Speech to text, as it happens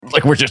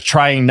like we're just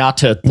trying not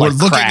to. We're like,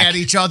 looking crack. at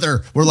each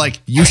other. We're like,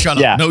 you shut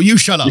up. Yeah. No, you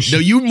shut up. No,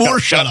 you more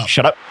shut up.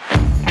 Shut up.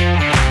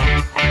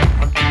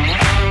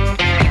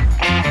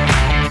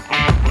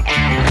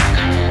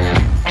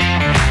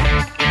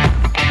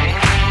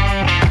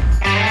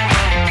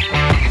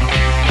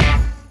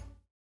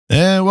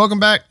 And welcome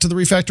back to the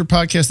Refactor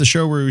Podcast, the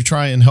show where we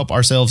try and help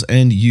ourselves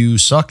and you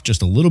suck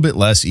just a little bit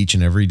less each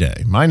and every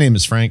day. My name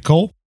is Frank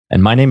Cole.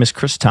 And my name is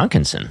Chris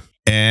Tonkinson.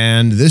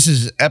 And this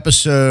is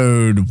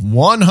episode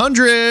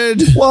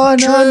 100.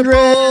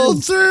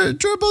 100.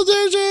 Triple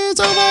digits.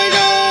 Oh my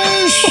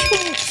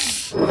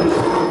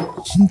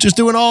gosh. Just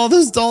doing all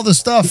this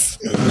stuff.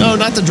 No,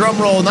 not the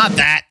drum roll. Not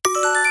that.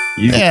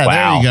 Wow,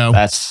 there you go.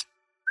 That's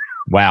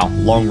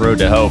long road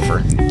to hoe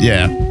for.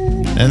 Yeah.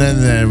 And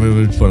then we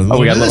would put a little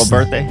we got a bit little of this.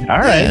 birthday. All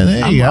right. Yeah,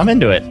 there you go. I'm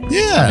into it.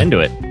 Yeah. I'm into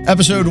it.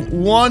 Episode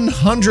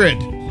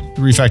 100.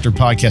 The Refactor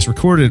Podcast,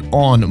 recorded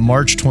on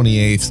March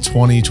 28th,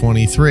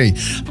 2023.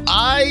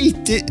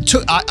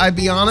 I'll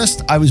be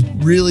honest, I was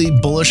really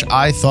bullish.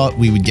 I thought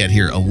we would get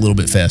here a little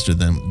bit faster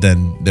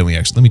than we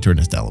actually. Let me turn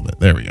this down a little bit.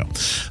 There we go.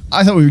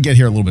 I thought we would get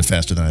here a little bit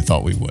faster than I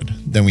thought we would.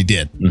 Than we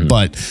did. Mm-hmm.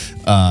 But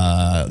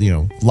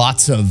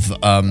lots of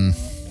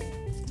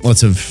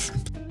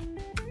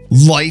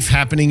life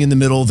happening in the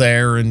middle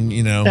there, and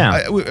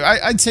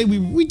I'd say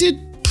we did.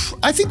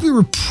 I think we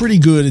were pretty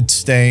good at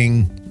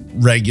staying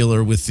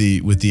regular with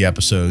the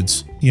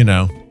episodes,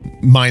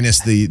 minus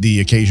the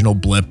occasional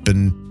blip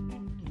and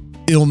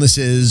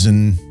illnesses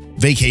and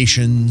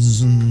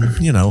vacations and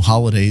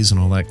holidays and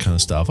all that kind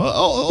of stuff.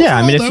 Yeah,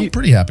 I mean, I'm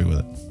pretty happy with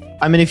it.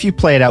 I mean, if you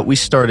play it out, we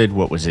started,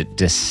 what was it,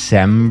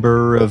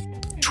 December of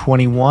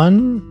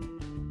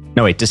 21?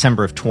 No, wait,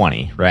 December of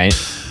 20, right?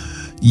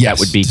 Yes, that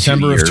would be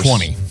December 2 years. of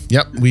 20.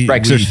 Yep.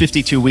 Right, so there's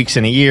 52 weeks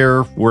in a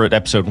year. We're at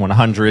episode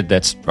 100.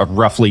 That's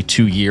roughly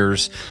 2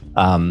 years.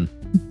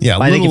 Yeah, a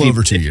little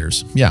over 2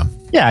 years. Yeah.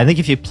 Yeah, I think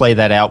if you play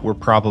that out, we're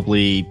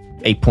probably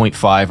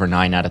 8.5 or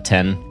 9 out of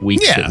 10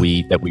 weeks that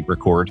we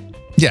record.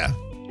 Yeah,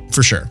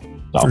 for sure.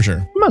 So, for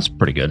sure. That's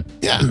pretty good.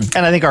 Yeah.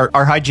 And I think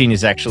our hygiene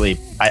is actually,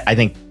 I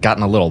think,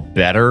 gotten a little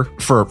better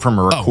from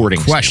a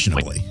recording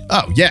questionably.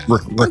 standpoint. Oh, yeah.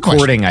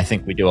 Recording, I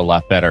think we do a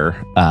lot better.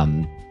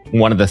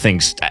 One of the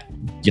things,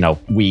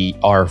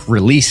 our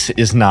release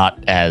is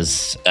not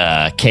as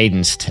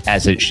cadenced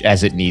as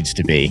it needs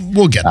to be.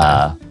 We'll get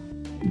there.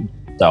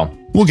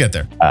 We'll get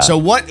there. So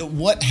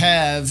what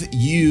have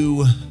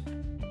you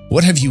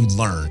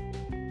learned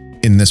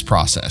in this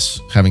process,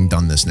 having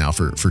done this now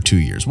for 2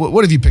 years?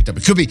 What have you picked up?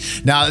 It could be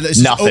now.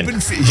 This Nothing.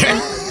 Is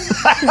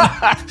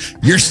open.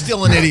 You're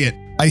still an idiot.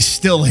 I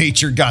still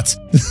hate your guts.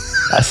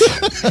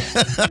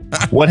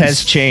 What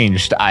has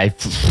changed? I've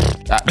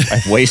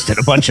wasted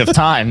a bunch of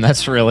time.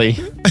 That's really.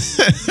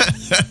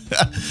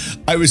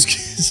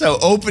 So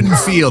open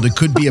field. It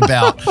could be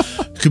about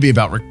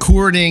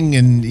recording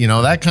and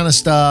that kind of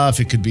stuff.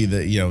 It could be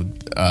the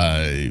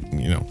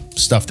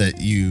stuff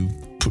that you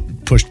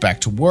pushed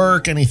back to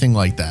work, anything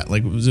like that.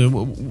 Like,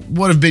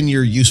 what have been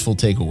your useful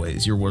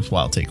takeaways, your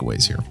worthwhile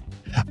takeaways here?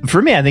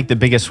 For me, I think the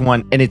biggest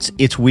one, and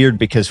it's weird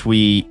because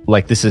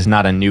this is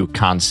not a new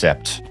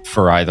concept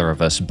for either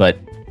of us, but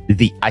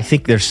I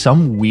think there's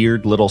some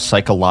weird little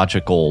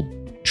psychological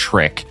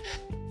trick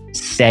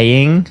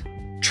saying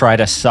try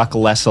to suck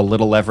less a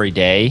little every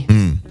day,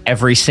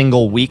 every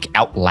single week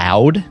out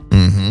loud.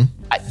 Mm-hmm.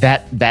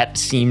 That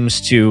seems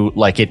to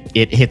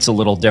it hits a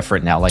little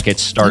different now. Like it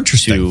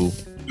starts to.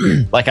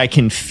 Like I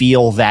can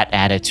feel that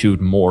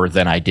attitude more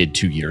than I did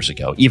 2 years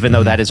ago, even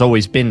though that has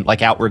always been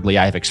outwardly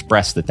I have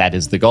expressed that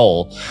is the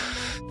goal.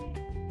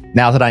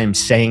 Now that I am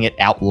saying it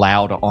out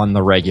loud on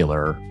the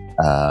regular,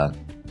 I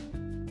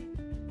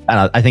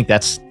think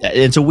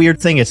it's a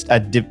weird thing.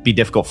 It'd be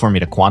difficult for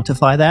me to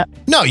quantify that.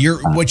 No,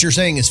 what you're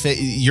saying is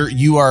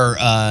you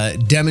are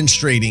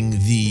demonstrating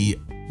the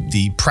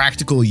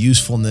practical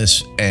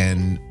usefulness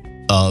and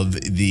of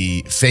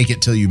the fake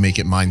it till you make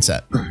it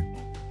mindset.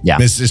 Yeah,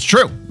 this is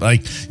true.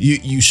 Like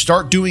you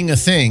start doing a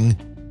thing,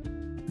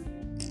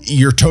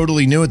 you're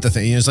totally new at the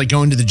thing. It's like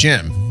going to the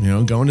gym.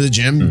 Going to the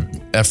gym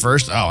at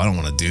first. Oh, I don't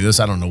want to do this.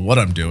 I don't know what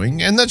I'm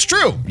doing, and that's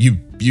true. You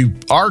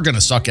are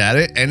gonna suck at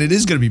it, and it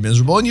is gonna be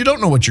miserable, and you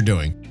don't know what you're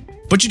doing,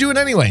 but you do it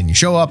anyway, and you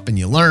show up and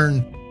you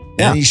learn,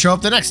 and you show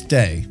up the next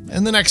day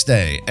and the next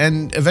day,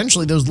 and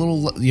eventually those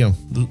little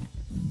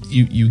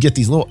you get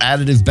these little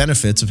additive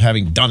benefits of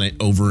having done it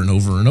over and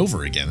over and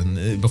over again.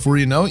 And before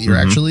you know it, you're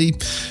actually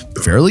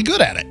fairly good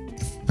at it.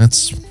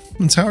 That's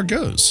how it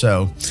goes.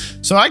 So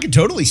I could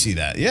totally see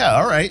that. Yeah.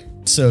 All right.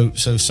 So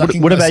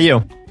sucking. What about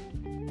you?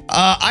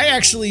 I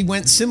actually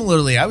went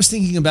similarly. I was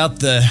thinking about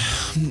the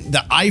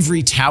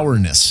ivory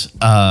towerness.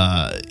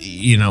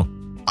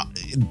 You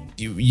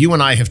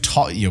and I have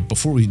taught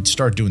before we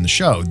start doing the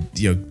show.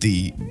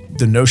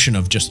 The notion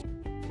of just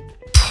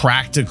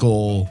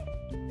practical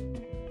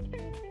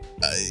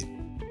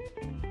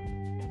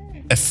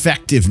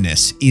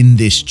effectiveness in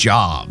this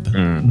job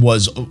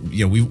was,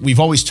 we've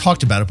always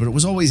talked about it, but it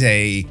was always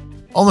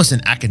almost an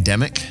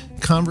academic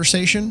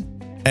conversation.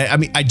 I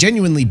mean, I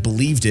genuinely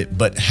believed it,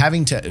 but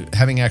having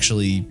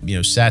actually,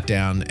 sat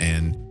down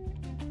and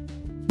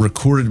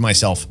recorded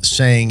myself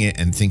saying it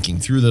and thinking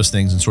through those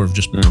things and sort of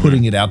just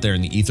putting it out there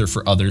in the ether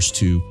for others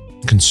to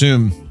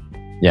consume,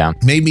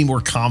 made me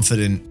more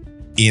confident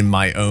in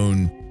my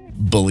own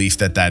belief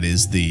that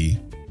is the,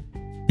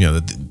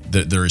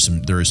 that there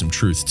is some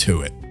truth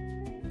to it.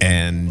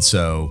 And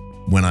so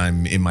when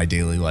I'm in my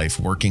daily life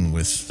working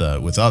with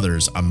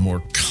others, I'm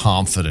more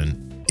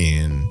confident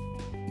in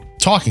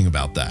talking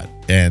about that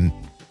and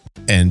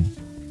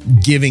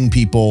giving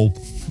people,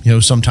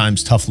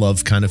 sometimes tough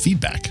love kind of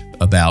feedback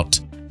about,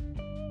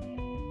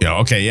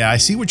 okay, yeah, I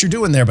see what you're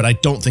doing there, but I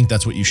don't think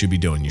that's what you should be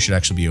doing. You should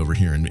actually be over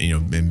here, and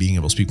and being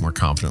able to speak more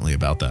confidently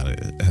about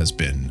that has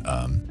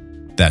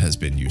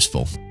been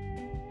useful.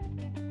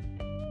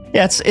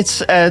 Yeah, it's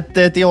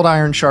the old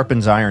iron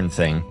sharpens iron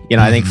thing.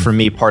 I think for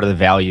me, part of the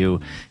value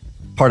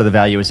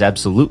is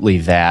absolutely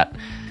that.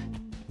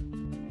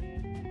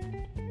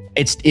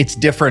 It's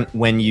different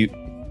when you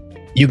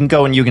can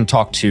go and you can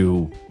talk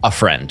to a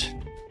friend.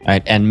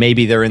 Right? And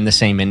maybe they're in the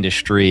same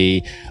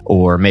industry,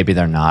 or maybe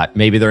they're not.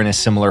 Maybe they're in a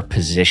similar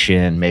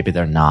position, maybe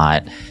they're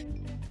not.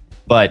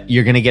 But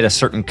you're going to get a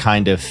certain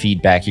kind of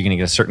feedback. You're going to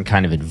get a certain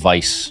kind of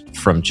advice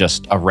from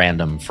just a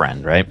random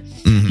friend, right?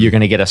 Mm-hmm. You're going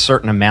to get a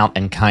certain amount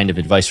and kind of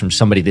advice from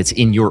somebody that's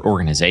in your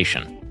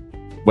organization,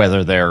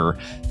 whether they're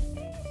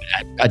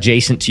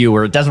adjacent to you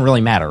or it doesn't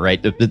really matter,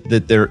 right?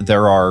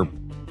 There are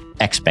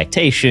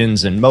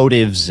expectations and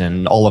motives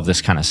and all of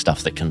this kind of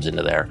stuff that comes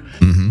into there.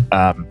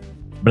 Mm-hmm.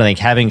 But I think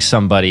having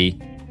somebody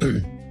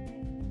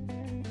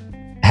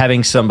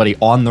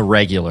on the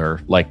regular,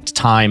 like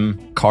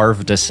time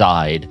carved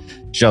aside,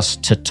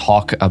 just to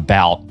talk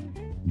about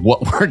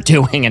what we're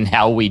doing and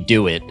how we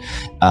do it,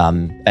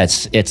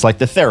 it's like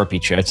the therapy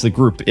chair. It's the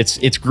group.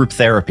 It's group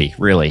therapy,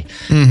 really.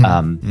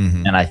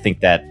 Mm-hmm. And I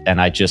think that,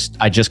 and I just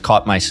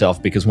caught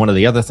myself, because one of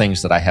the other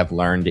things that I have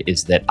learned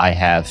is that I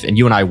have, and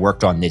you and I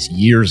worked on this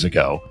years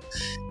ago,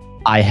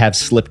 I have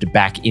slipped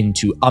back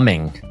into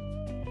umming.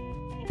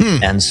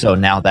 And so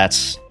now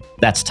that's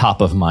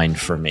top of mind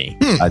for me.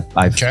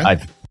 I've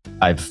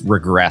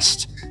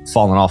regressed,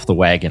 fallen off the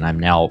wagon. I'm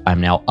now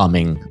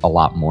umming a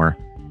lot more.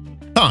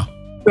 So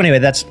anyway,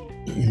 that's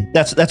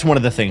one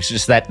of the things.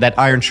 Just that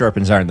iron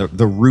sharpens iron.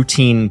 The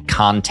routine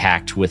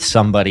contact with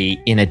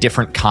somebody in a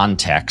different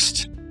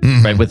context,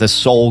 right? With the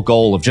sole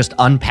goal of just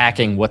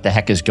unpacking what the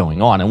heck is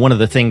going on. And one of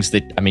the things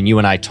that you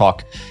and I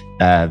talk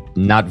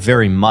not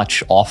very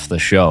much off the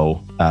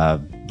show,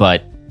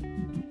 but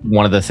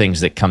one of the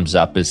things that comes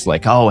up is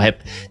like,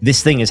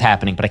 this thing is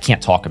happening, but I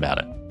can't talk about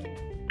it.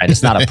 And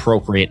it's not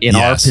appropriate in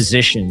our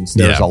positions.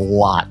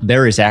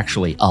 There is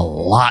actually a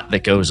lot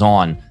that goes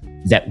on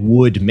that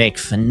would make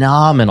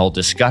phenomenal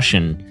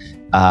discussion,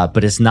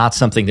 but it's not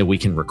something that we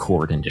can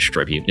record and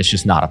distribute. It's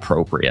just not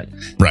appropriate.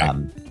 Right.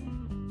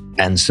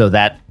 And so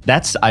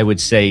that's, I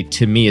would say,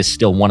 to me, is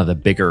still one of the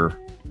bigger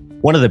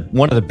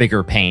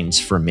pains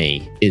for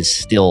me, is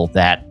still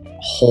that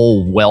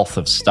whole wealth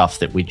of stuff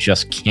that we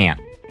just can't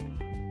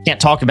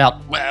talk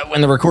about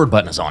when the record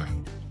button is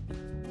on.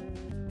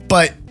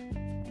 But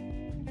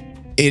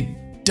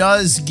it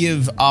does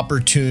give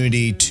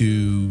opportunity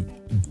to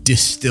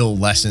distill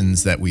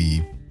lessons that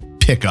we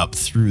pick up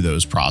through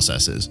those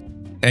processes.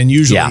 And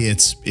usually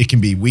it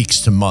can be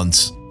weeks to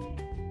months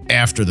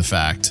after the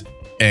fact.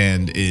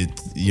 And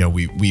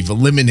we've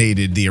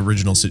eliminated the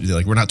original,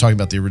 like, we're not talking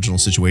about the original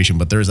situation,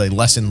 but there's a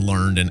lesson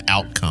learned and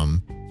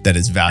outcome that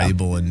is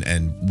valuable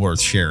and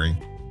worth sharing.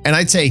 And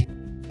I'd say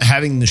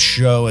having the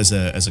show as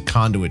a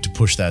conduit to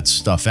push that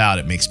stuff out,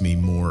 it makes me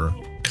more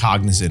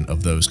cognizant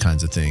of those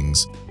kinds of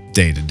things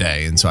day to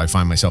day. And so I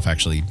find myself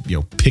actually,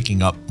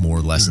 picking up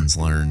more lessons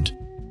learned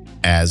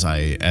as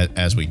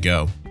we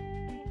go.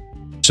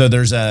 So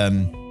there's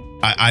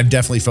I've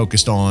definitely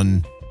focused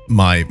on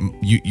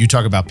you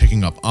talk about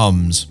picking up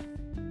ums.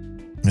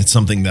 It's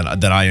something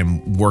that I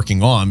am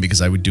working on,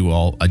 because I do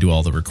all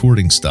the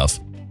recording stuff.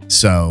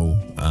 So,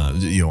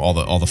 all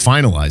the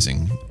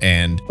finalizing,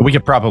 and we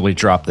could probably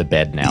drop the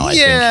bed now. I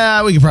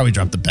think. We could probably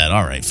drop the bed.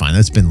 All right, fine.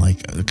 That's been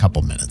like a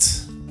couple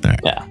minutes. All right.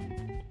 Yeah.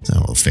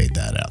 So we'll fade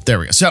that out. There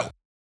we go. So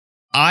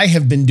I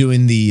have been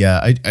doing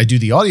I do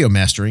the audio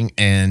mastering,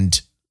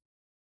 and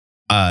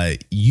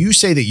you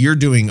say that you're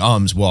doing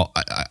ums. Well,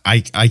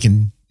 I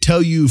can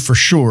tell you for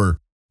sure,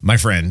 my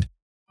friend,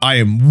 I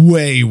am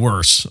way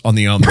worse on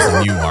the ums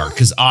than you are,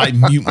 because I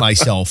mute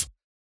myself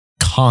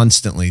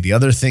constantly. The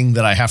other thing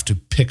that I have to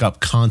pick up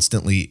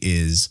constantly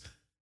is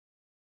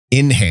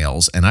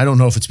inhales, and I don't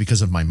know if it's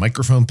because of my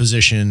microphone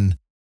position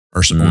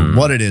or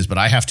what it is, but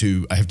I have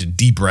to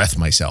deep breath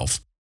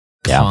myself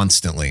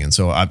constantly, and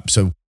so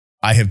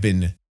I have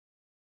been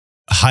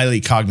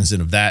highly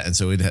cognizant of that, and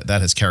so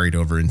that has carried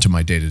over into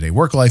my day-to-day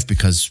work life,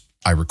 because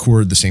I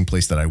record the same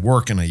place that I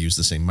work, and I use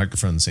the same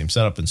microphone, the same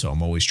setup, and so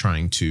I'm always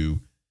trying to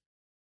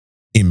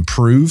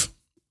improve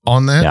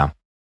on that. Yeah,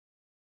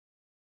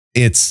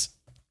 it's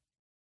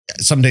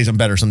some days I'm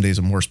better, some days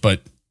I'm worse,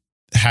 but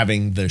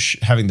having the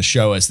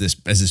show as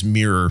this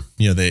mirror,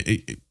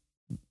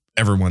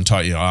 everyone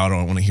taught I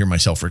don't want to hear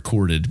myself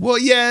recorded. Well,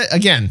 yeah,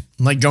 again,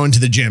 like going to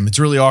the gym, it's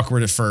really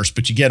awkward at first,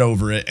 but you get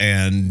over it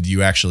and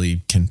you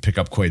actually can pick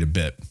up quite a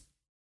bit.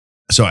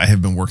 So I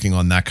have been working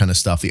on that kind of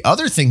stuff. The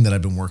other thing that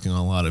I've been working on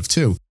a lot of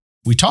too,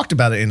 we talked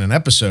about it in an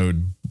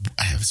episode.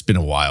 It's been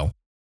a while.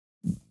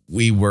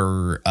 We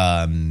were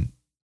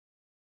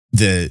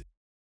the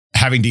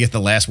having to get the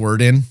last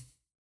word in,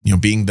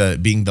 being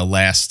the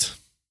last.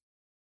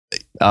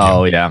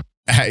 Oh yeah.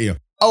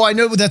 Oh, I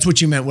know that's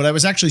what you meant. What I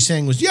was actually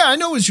saying was, I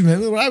know what you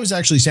meant. What I was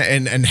actually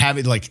saying, and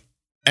having like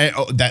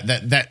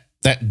that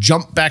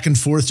jump back and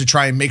forth to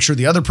try and make sure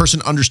the other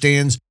person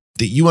understands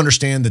that you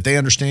understand, that they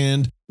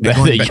understand.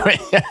 Doing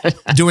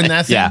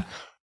that thing. Yeah.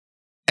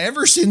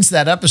 Ever since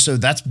that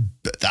episode,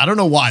 I don't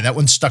know why that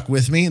one stuck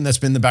with me, and that's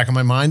been in the back of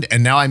my mind.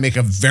 And now I make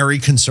a very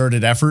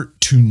concerted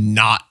effort to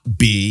not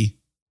be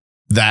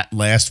that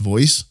last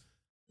voice.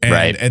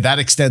 And that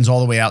extends all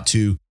the way out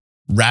to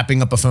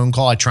wrapping up a phone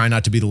call. I try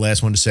not to be the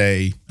last one to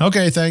say,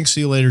 okay, thanks,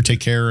 see you later,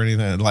 take care, or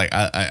anything. Like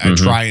I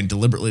try and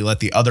deliberately let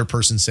the other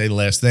person say the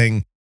last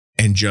thing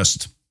and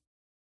just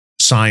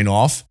sign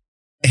off.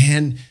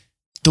 And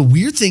the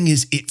weird thing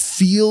is it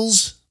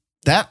feels,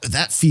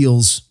 that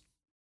feels,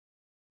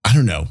 I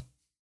don't know.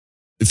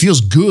 It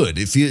feels good.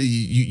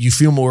 You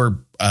feel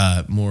more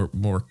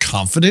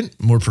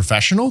confident, more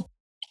professional.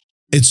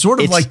 It's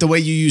sort of like the way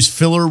you use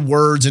filler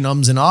words and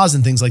ums and ahs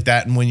and things like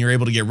that. And when you're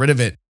able to get rid of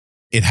it,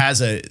 it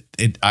has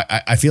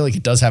I feel like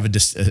it does have a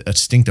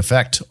distinct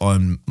effect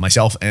on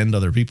myself and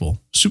other people.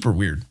 Super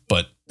weird,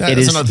 but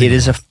it's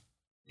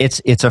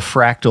a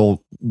fractal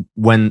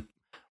when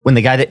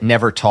the guy that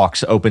never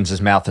talks opens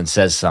his mouth and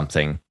says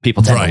something,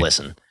 people tend to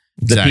listen.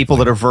 The people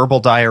that are verbal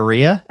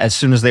diarrhea, as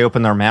soon as they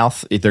open their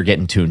mouth, they're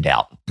getting tuned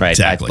out. Right.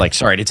 Exactly.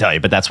 Sorry to tell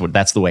you, but that's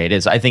the way it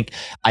is. I think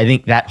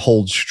that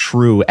holds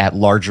true at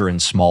larger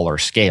and smaller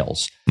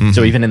scales. Mm-hmm.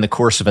 So even in the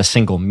course of a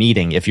single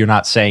meeting, if you're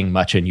not saying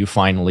much and you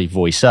finally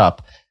voice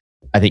up,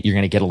 I think you're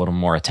going to get a little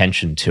more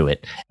attention to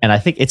it. And I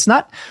think it's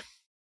not,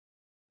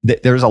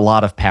 there's a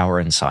lot of power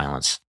in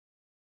silence.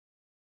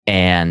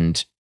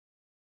 And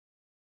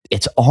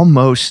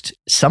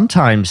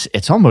sometimes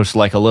it's almost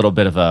like a little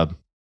bit of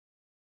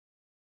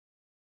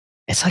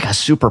it's like a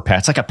superpower.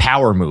 It's like a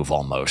power move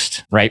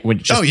almost, right? When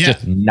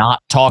just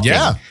not talking.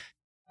 Yeah.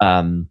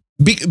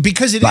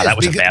 Because it is. That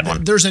was a bad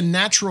one. There's a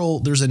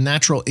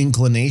natural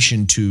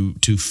inclination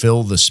to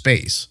fill the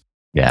space.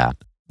 Yeah.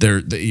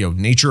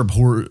 Nature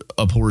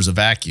abhors a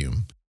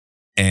vacuum,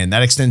 and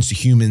that extends to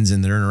humans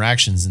and their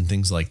interactions and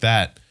things like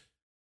that.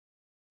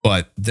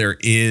 But there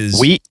is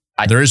weight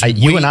to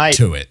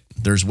it.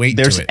 There's weight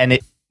to it. And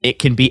it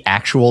can be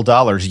actual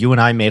dollars. You and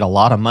I made a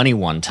lot of money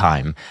one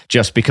time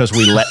just because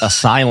we let a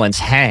silence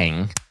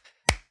hang.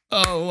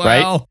 Oh, wow.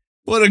 Right?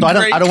 What a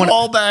great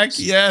callback.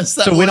 Yes.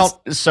 We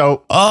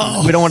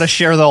don't want to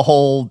share the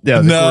whole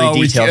gory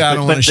details. I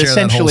don't want to share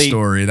that whole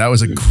story. That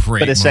was a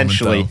great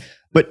moment,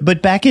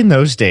 But back in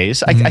those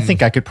days, I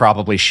think I could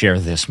probably share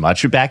this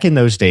much. Back in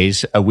those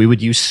days, we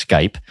would use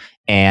Skype,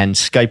 and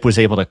Skype was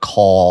able to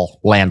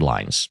call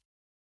landlines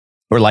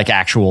or like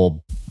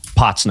actual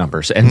POTS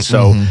numbers. And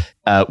so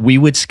we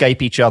would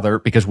Skype each other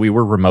because we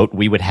were remote.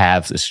 We would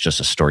have, this is just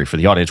a story for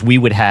the audience, we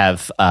would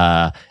have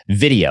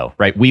video,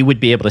 right? We would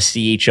be able to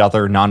see each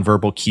other,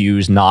 nonverbal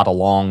cues, nod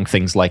along,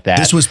 things like that.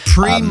 This was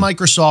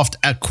pre-Microsoft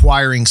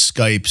acquiring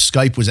Skype.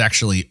 Skype was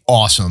actually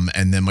awesome.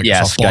 And then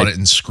Microsoft bought it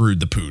and screwed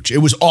the pooch. It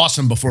was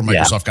awesome before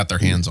Microsoft got their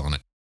hands on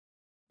it.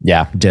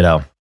 Yeah,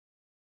 ditto.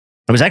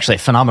 It was actually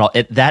phenomenal.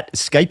 That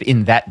Skype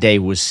in that day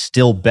was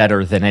still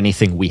better than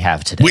anything we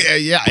have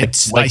today.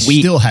 I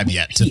still have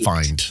yet to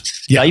find.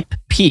 Skype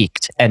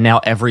peaked, and now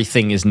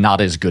everything is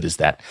not as good as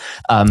that.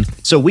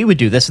 So we would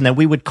do this, and then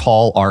we would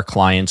call our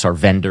clients, our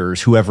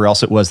vendors, whoever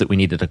else it was that we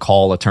needed to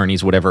call,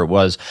 attorneys, whatever it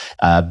was,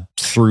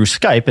 through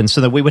Skype. And so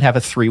that we would have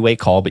a three-way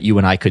call, but you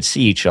and I could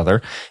see each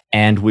other.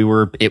 And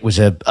it was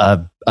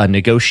a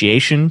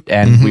negotiation,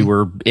 and we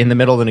were in the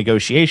middle of the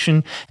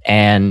negotiation,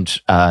 and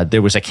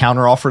there was a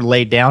counteroffer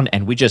laid down,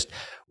 and we just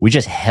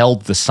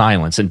held the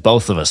silence, and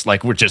both of us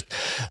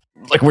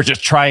we're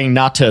just trying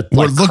not to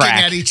we're looking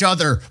at each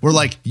other. We're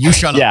like, you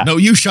shut up. No,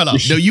 you shut up.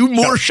 No, you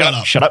more shut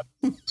up. Shut up.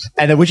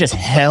 And then we just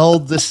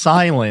held the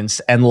silence,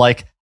 and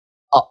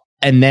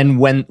and then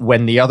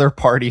when the other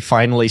party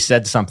finally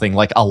said something,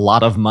 like a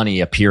lot of money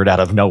appeared out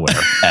of nowhere.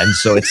 And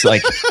so it's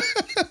like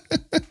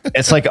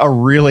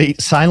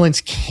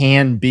silence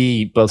can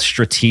be both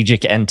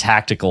strategic and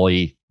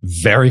tactically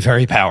very,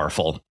 very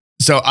powerful.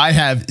 So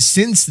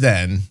since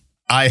then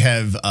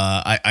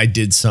I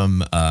did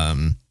some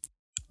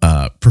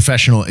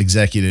professional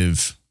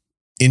executive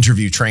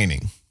interview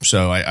training.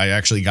 So I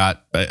actually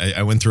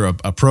I went through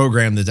a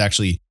program that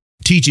actually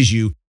teaches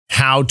you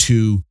how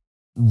to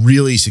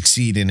really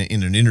succeed in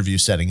an interview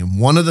setting. And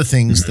one of the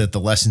things that the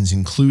lessons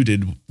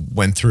included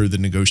went through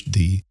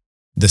the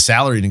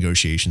salary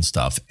negotiation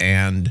stuff.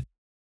 And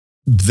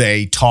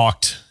they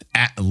talked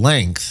at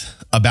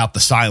length about the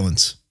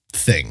silence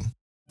thing,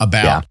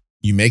 about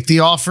you make the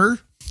offer,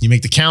 you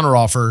make the counter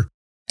offer,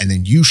 and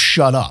then you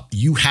shut up.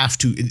 You have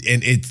to,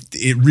 and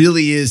it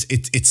really is,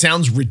 it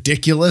sounds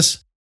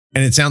ridiculous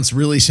and it sounds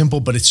really simple,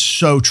 but it's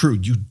so true.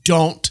 You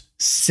don't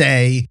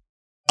say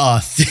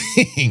a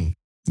thing.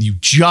 You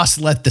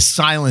just let the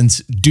silence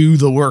do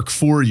the work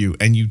for you,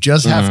 and you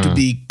just have to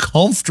be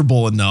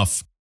comfortable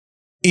enough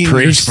in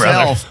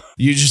yourself. Brother.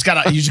 You just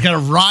gotta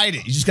ride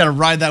it. You just gotta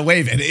ride that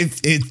wave, and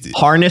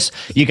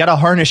you gotta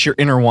harness your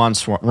inner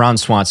Ron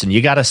Swanson.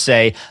 You gotta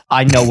say,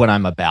 "I know what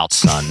I'm about,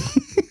 son."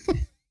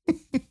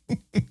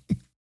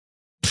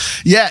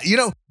 Yeah,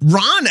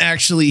 Ron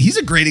actually, he's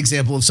a great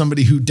example of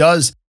somebody who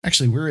does.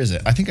 Actually, where is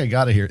it? I think I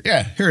got it here.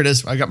 Yeah, here it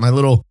is. I got my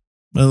little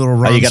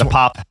Ron. Oh, you got a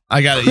pop.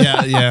 I got it.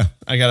 Yeah.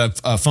 I got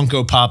a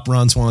Funko Pop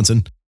Ron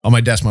Swanson on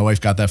my desk. My wife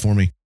got that for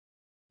me.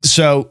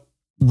 So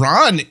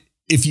Ron,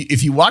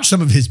 if you watch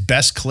some of his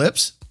best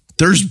clips,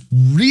 there's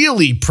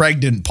really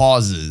pregnant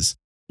pauses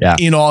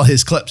in all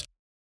his clips.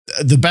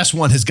 The best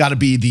one has got to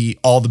be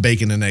all the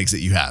bacon and eggs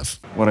that you have.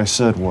 What I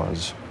said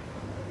was,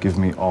 give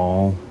me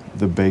all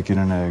the bacon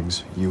and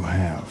eggs you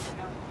have.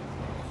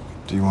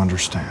 Do you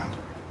understand?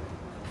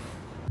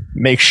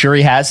 Make sure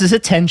he has his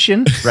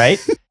attention, right?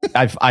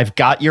 I've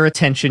got your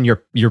attention.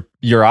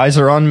 Your eyes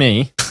are on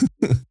me.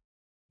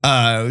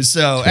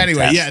 So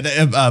anyway,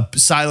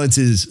 silence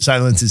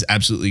is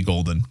absolutely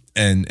golden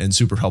and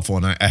super helpful.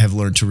 And I have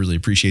learned to really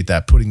appreciate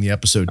that, putting the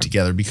episode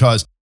together,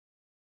 because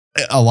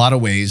a lot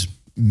of ways,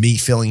 me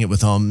filling it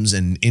with ums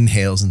and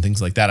inhales and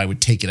things like that, I would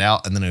take it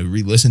out and then I would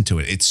re-listen to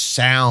it. It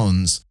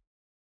sounds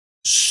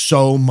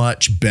so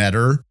much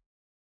better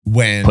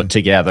when put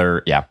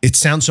together. Yeah. It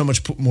sounds so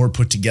much more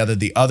put together.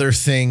 The other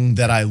thing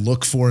that I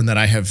look for and that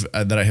I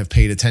have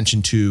paid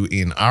attention to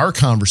in our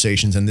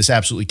conversations, and this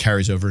absolutely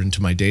carries over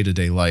into my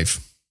day-to-day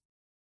life,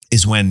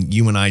 is when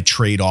you and I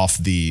trade off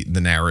the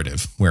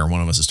narrative where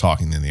one of us is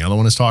talking and the other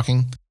one is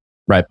talking.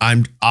 Right.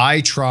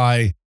 I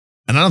try,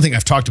 and I don't think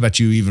I've talked about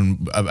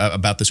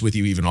this with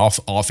you even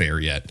off air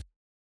yet.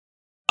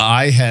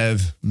 I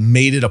have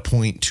made it a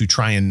point to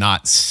try and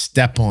not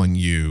step on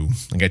you.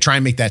 Like, I try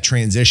and make that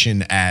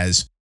transition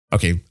as,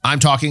 okay, I'm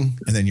talking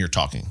and then you're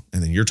talking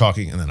and then you're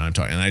talking and then I'm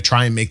talking. And I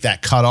try and make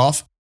that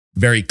cutoff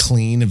very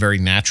clean and very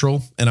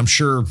natural. And I'm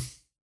sure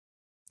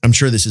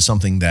this is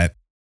something that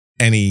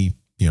any,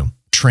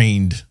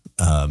 trained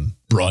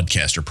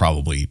broadcaster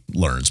probably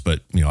learns,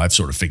 but I've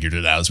sort of figured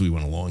it out as we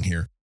went along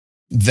here.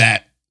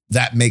 That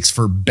makes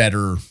for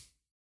better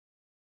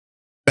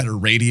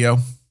radio.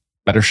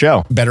 Better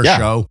show.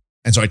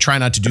 And so I try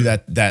not to do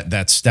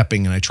that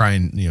stepping, and I try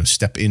and,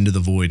 step into the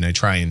void, and I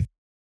try and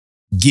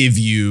give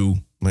you,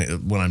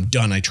 when I'm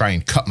done, I try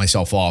and cut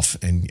myself off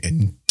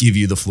and give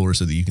you the floor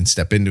so that you can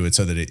step into it,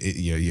 so that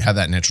you have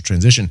that natural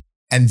transition.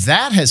 And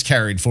that has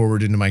carried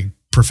forward into my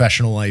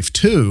professional life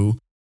too,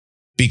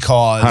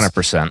 because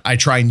 100%. I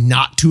try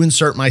not to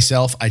insert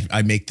myself.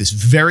 I make this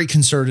very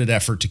concerted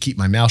effort to keep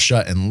my mouth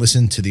shut and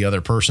listen to the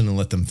other person and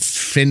let them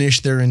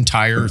finish their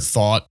entire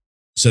thought.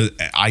 So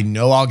I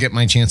know I'll get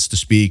my chance to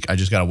speak. I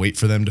just got to wait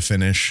for them to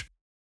finish.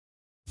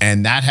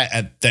 And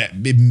that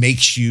it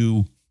makes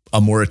you a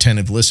more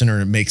attentive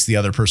listener. It makes the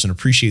other person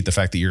appreciate the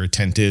fact that you're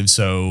attentive.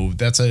 So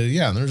there's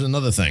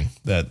another thing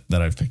that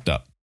I've picked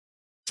up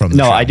from the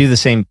show. I do the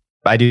same.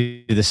 I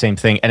do the same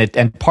thing.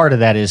 And part of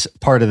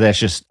that's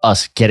just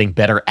us getting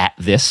better at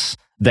this,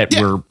 that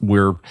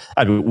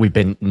we've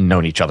been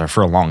known each other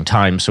for a long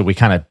time. So we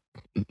kind of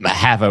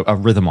have a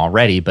rhythm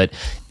already, but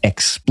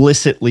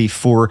explicitly,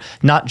 for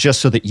not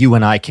just so that you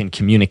and I can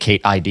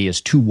communicate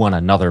ideas to one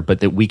another, but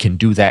that we can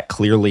do that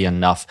clearly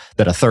enough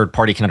that a third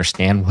party can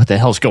understand what the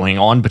hell's going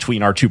on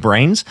between our two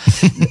brains.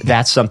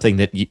 That's something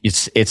that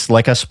it's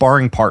like a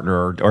sparring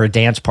partner or a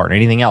dance partner.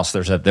 Anything else,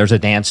 there's a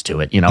dance to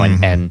it,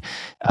 mm-hmm.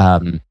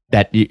 and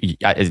that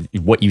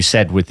what you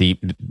said with the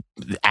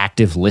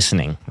active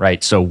listening,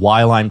 right? So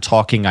while I'm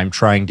talking, I'm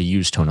trying to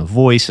use tone of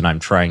voice, and I'm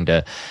trying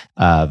to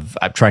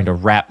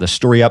wrap the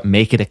story up,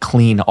 make it a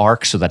clean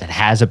arc so that it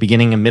has a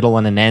beginning, a middle,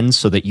 and an end,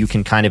 so that you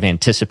can kind of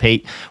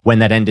anticipate when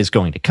that end is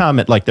going to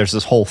come. There's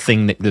this whole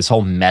thing, this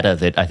whole meta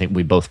that I think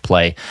we both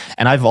play,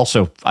 and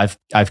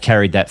I've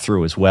carried that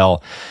through as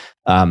well.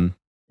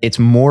 It's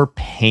more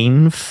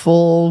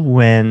painful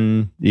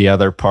when the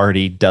other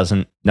party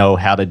doesn't know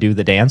how to do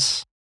the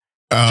dance.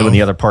 So when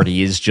the other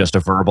party is just a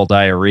verbal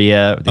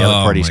diarrhea, the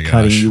other party's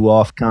cutting you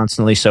off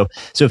constantly. So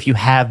if you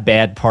have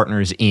bad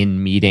partners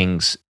in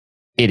meetings,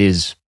 it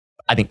is,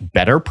 I think,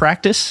 better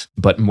practice,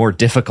 but more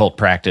difficult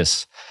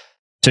practice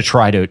to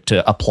try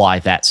to apply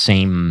that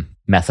same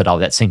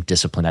methodology, that same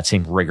discipline, that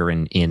same rigor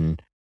in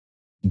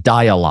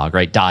dialogue,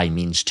 right? Die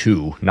means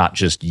two, not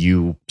just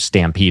you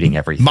stampeding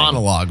everything.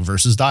 Monologue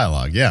versus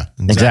dialogue. Yeah,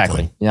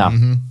 exactly. Yeah.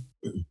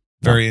 Mm-hmm.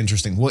 Very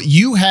interesting. Well,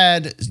 you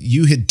had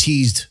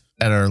teased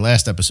at our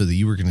last episode that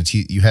you were going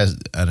to you had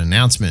an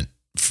announcement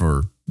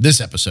for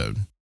this episode.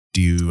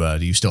 Do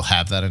you still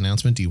have that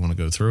announcement? Do you want to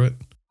go through it?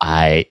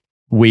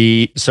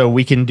 We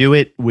can do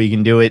it. We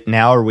can do it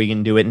now, or we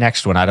can do it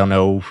next one. I don't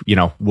know.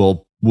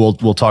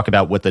 We'll talk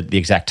about what the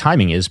exact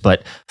timing is,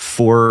 but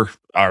for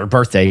our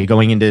birthday,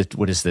 going into,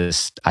 what is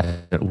this?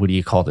 What do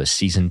you call this?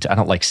 Season? I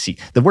don't like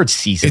the word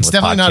season. It's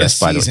definitely not a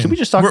season. By the way. Can we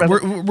just talk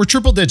about it? We're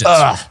triple digits.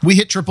 We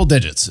hit triple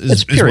digits.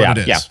 Is what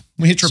it is. Yeah.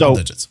 We hit triple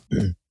digits.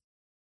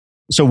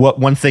 So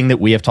one thing that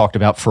we have talked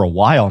about for a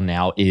while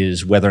now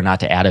is whether or not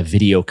to add a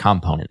video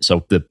component.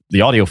 So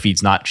the audio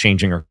feed's not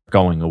changing or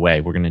going away.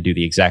 We're going to do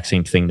the exact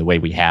same thing the way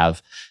we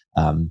have.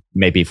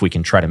 Maybe if we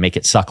can try to make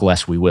it suck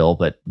less, we will.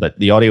 But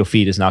the audio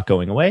feed is not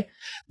going away.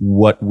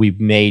 What we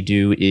may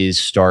do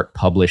is start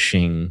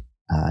publishing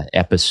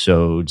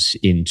episodes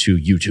into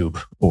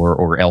YouTube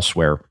or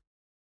elsewhere.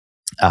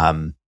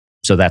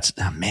 So that's,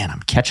 man,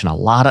 I'm catching a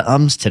lot of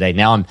ums today.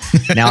 Now I'm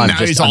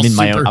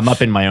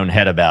up in my own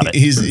head about it.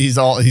 He's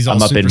all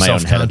I'm up in super my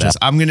own head about self-conscious. it.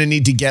 I'm going to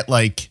need to get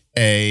like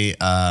a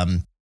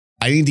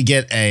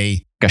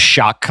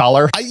shock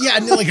collar. I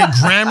need like a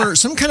grammar,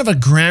 some kind of a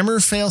grammar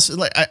fail.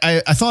 Like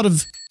I thought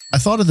of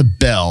the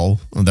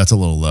bell. Oh, that's a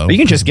little low. Or you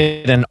can just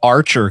get an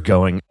Archer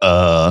going,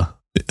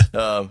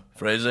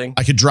 phrasing.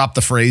 I could drop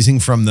the phrasing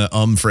from the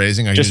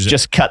phrasing. I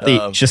just cut the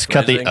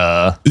phrasing.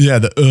 Yeah,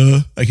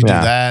 the I can do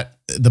that.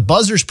 The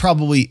buzzer's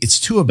probably, it's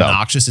too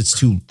obnoxious. It's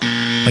too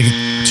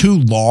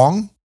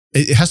long.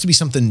 It has to be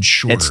something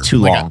shorter. It's too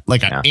long.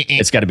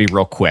 It's got to be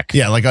real quick.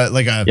 Yeah, like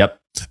a Yep.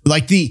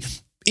 like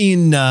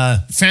in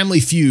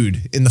Family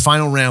Feud in the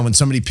final round when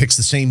somebody picks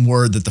the same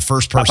word that the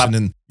first person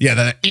and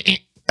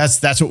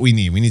that's what we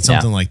need. We need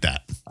something like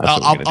that.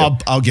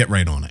 I'll get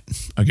right on it.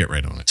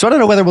 So I don't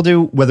know whether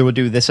we'll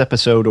do this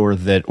episode or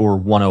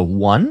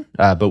 101,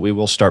 but we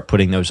will start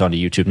putting those onto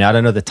YouTube. Now I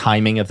don't know the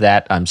timing of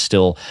that. I'm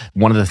still,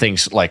 one of the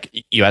things, like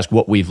you ask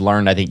what we've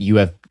learned, I think you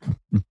have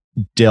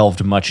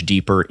delved much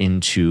deeper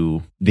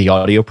into the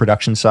audio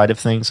production side of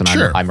things, and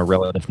Sure. I'm a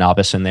relative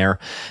novice in there.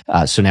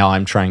 So now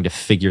I'm trying to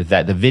figure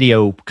that the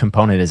video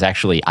component is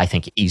actually, I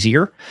think,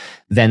 easier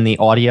than the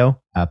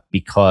audio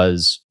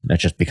because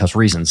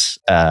reasons,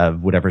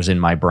 whatever's in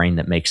my brain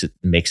that makes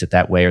it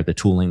that way, or the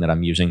tooling that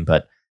I'm using.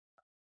 But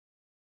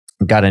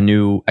I got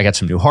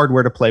some new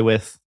hardware to play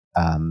with,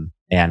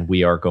 and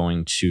we are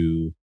going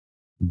to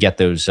get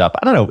those up.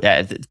 I don't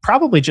know,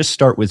 probably just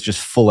start with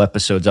just full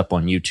episodes up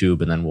on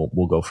YouTube, and then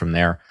we'll go from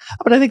there.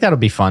 But I think that'll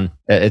be fun.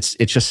 It's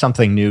just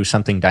something new,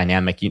 something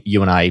dynamic.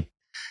 You and I,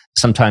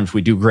 sometimes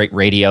we do great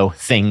radio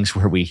things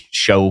where we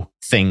show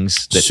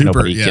things that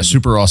nobody can.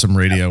 Super awesome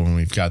radio when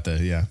we've got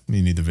you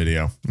need the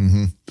video.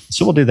 Mm-hmm.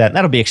 So we'll do that.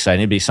 That'll be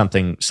exciting. It'll be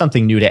something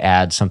new to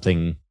add,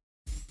 something,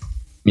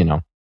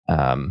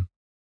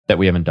 that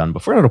we haven't done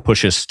before. It'll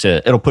push us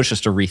to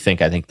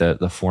rethink, I think,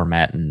 the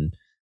format and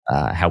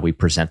how we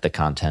present the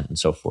content and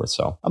so forth.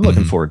 So I'm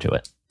looking forward to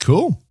it.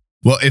 Cool.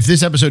 Well, if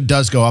this episode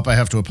does go up, I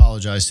have to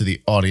apologize to the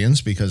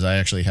audience because I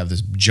actually have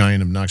this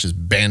giant obnoxious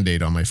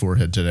Band-Aid on my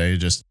forehead today.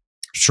 Just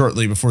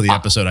shortly before the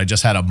episode, I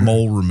just had a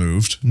mole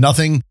removed.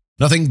 Nothing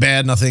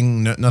bad,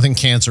 nothing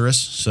cancerous.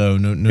 So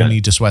no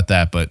need to sweat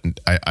that. But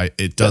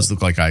it does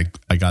look like I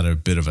got a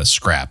bit of a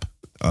scrap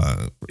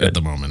at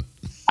the moment.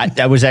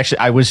 I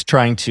was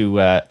trying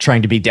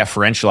to be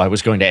deferential. I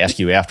was going to ask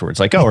you afterwards,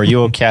 like, "Oh, are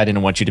you okay?" I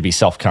didn't want you to be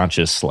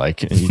self-conscious. Like,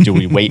 do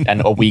we wait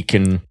a week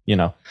and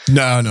No.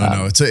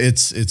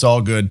 It's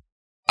all good.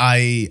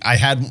 The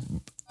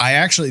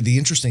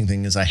interesting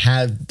thing is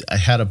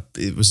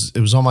it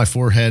was on my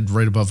forehead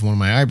right above one of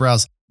my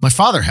eyebrows. My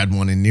father had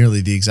one in nearly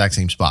the exact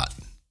same spot.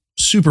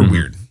 Super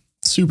weird.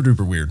 Super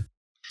duper weird.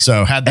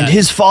 So had that. And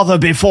his father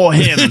before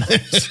him.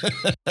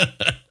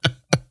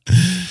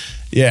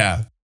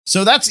 Yeah.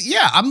 So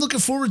I'm looking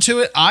forward to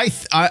it. I'm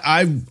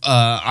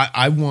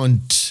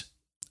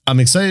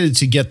excited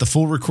to get the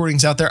full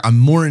recordings out there. I'm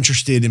more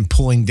interested in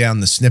pulling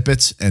down the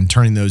snippets and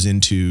turning those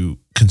into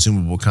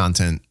consumable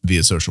content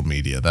via social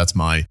media. That's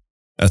my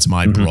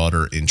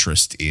broader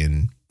interest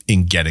in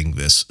getting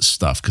this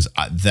stuff, because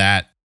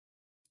that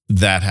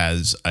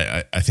has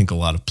I think a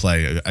lot of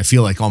play. I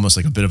feel like almost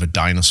like a bit of a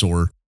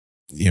dinosaur,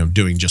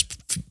 doing just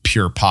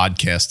pure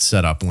podcast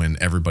setup when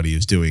everybody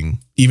is doing,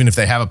 even if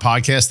they have a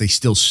podcast, they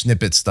still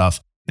snippet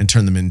stuff and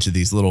turn them into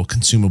these little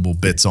consumable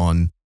bits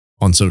on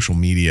social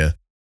media.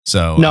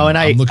 So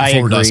I'm looking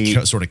forward to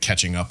us sort of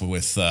catching up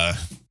with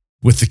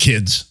the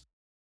kids.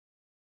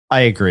 I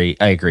agree.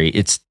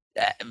 It's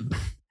kind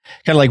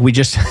of like we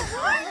just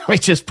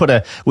put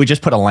a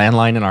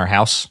landline in our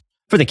house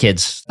for the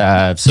kids,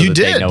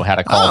 they know how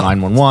to call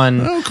 911.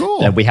 Oh,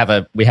 cool. We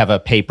have a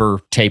paper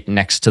tape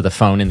next to the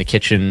phone in the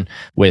kitchen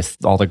with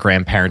all the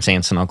grandparents,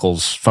 aunts, and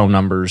uncles' phone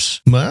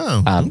numbers.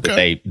 Wow.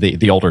 Okay.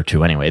 The older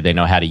two anyway, they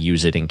know how to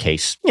use it in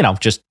case,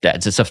 just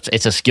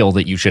it's a skill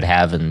that you should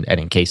have, and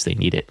in case they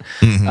need it.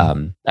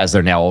 Mm-hmm. As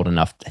they're now old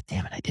enough,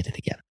 damn it, I did it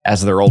again.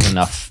 As they're old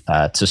enough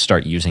to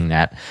start using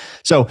that.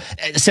 So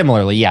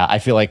similarly, yeah, I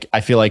feel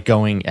like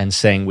going and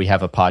saying we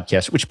have a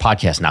podcast, which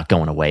podcast not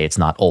going away. It's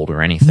not old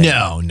or anything.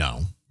 No.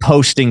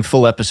 Posting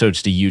full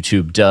episodes to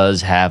YouTube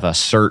does have a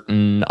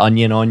certain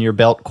onion on your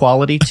belt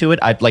quality to it.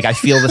 I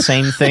feel the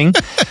same thing.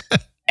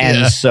 And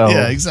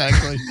yeah,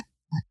 exactly.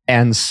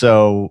 And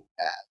so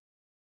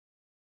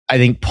I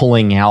think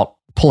pulling out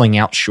pulling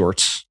out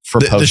shorts for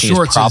The posting is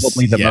shorts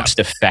probably the yeah. most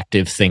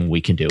effective thing we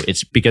can do.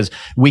 It's because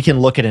we can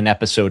look at an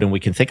episode and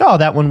we can think, oh,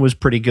 that one was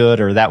pretty good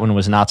or that one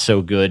was not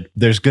so good.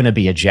 There's going to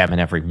be a gem in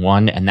every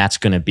one, and that's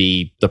going to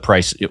be the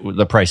price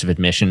of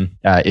admission,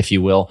 if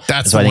you will.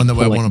 That's so the one that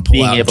I want to pull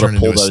being out. able to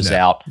pull those snip.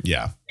 out.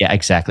 Yeah. Yeah,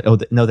 exactly. Oh,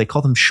 no, they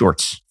call them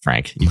shorts,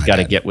 Frank. You've got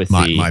to get with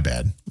my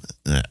bad.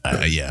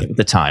 Yeah.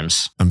 the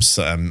times. I'm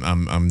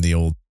the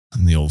old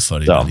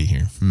fuddy duddy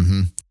here.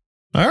 Mm-hmm.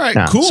 All right,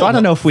 Yeah. cool. So I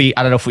don't know if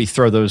we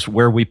throw those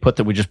where we put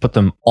them. We just put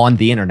them on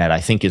the internet.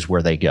 I think is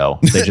where they go.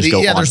 They just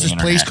go. Yeah, on there's the this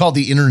internet. place called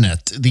the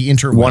internet, the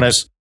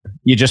interwebs.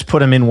 You just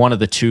put them in one of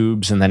the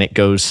tubes, and then it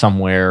goes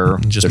somewhere.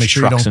 Just There's make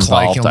sure you trucks don't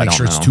clog. involved. You I make don't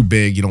sure it's know. too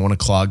big. You don't want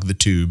to clog the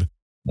tube.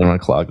 I don't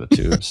want to clog the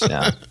tubes.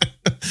 Yeah.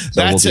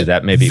 So we'll do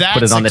that. Maybe put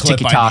that's it on a the clip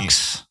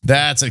TikToks.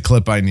 That's a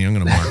clip I need. I'm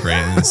going to mark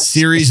right in. A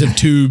series of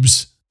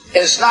tubes.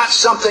 It's not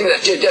something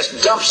that you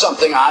just dump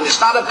something on. It's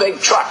not a big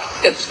truck.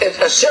 It's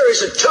a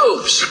series of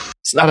tubes.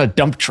 It's not a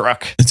dump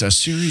truck. It's a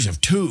series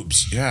of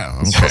tubes.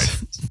 Yeah. Okay.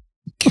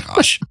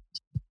 Gosh.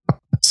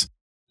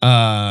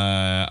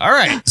 All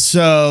right.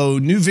 So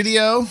new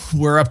video.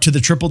 We're up to the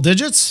triple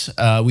digits.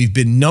 We've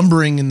been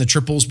numbering in the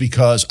triples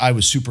because I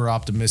was super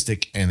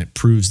optimistic, and it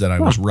proves that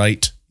I was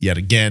right yet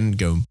again.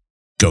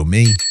 Go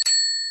me.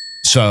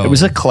 So It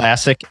was a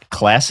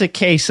classic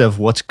case of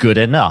what's good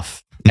enough.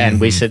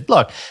 And we said,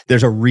 look,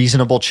 there's a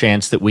reasonable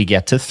chance that we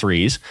get to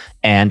threes.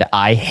 And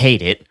I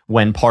hate it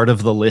when part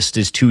of the list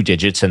is 2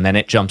 digits and then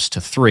it jumps to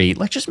 3.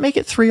 Let's just make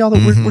it 3 all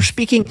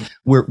the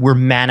we're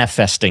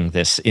manifesting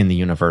this in the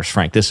universe,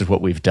 Frank. This is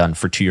what we've done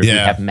for 2 years. Yeah. We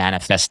have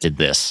manifested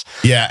this.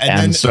 Yeah.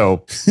 And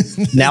so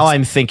now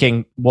I'm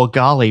thinking, well,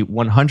 golly,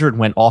 100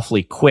 went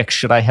awfully quick.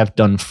 Should I have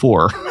done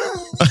 4?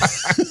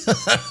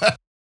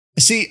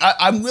 See,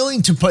 I'm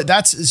willing to put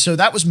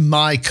that was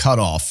my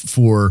cutoff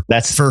for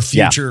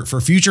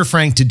future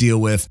Frank to deal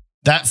with.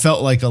 That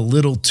felt like a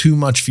little too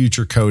much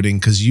future coding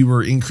because you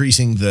were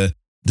increasing the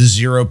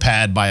zero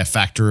pad by a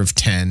factor of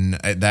 10.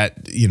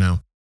 That,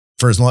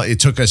 for as long,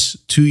 it took us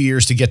 2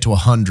 years to get to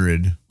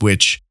 100,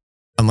 which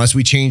unless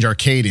we change our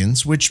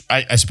cadence, which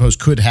I suppose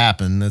could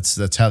happen.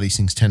 That's how these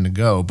things tend to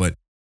go. But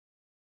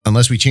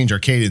unless we change our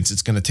cadence,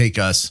 it's going to take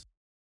us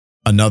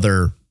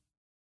another,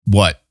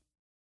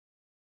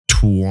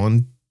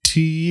 20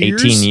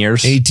 years? 18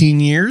 years. 18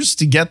 years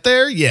to get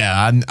there?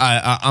 Yeah,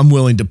 I'm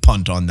willing to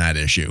punt on that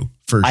issue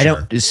for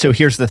sure. So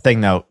here's the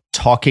thing, though.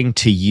 Talking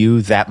to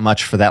you that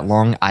much for that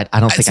long, I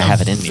don't think I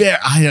have it in me.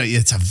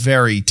 It's a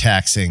very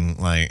taxing.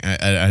 Like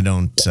I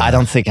don't. I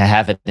don't think I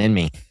have it in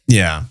me.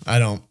 Yeah, I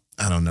don't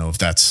know if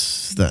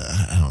that's the.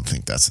 I don't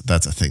think that's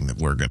a thing that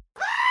we're gonna.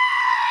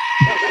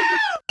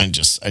 I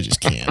just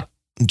can't.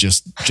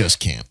 Just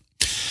can't.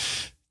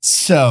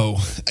 So,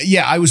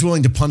 yeah, I was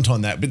willing to punt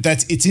on that, but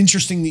it's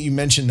interesting that you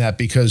mentioned that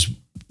because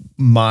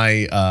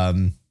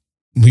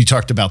we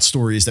talked about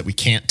stories that we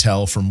can't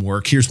tell from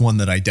work. Here's one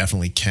that I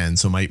definitely can.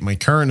 So my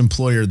current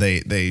employer,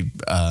 the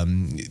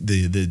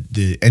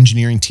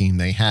engineering team,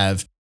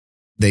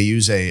 they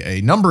use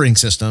a numbering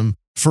system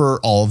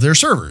for all of their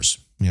servers.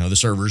 The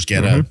servers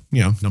get a,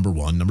 number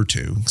 1, number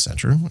 2,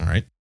 etc. All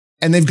right.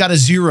 And they've got a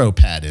zero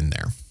pad in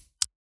there.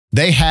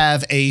 They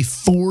have a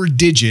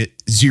 4-digit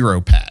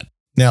zero pad.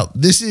 Now,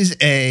 this is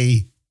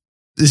a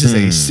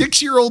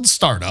 6-year-old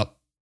startup.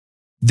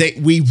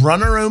 We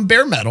run our own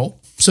bare metal.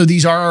 So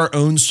these are our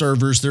own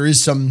servers. There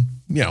is some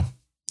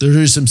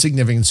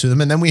significance to them.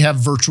 And then we have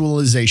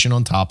virtualization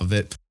on top of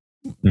it.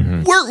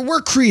 Mm-hmm.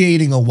 We're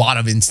creating a lot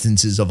of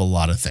instances of a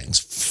lot of things,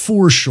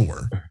 for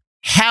sure.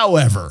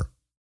 However,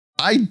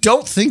 I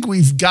don't think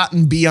we've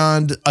gotten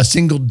beyond a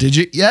single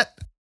digit yet.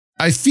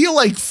 I feel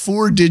like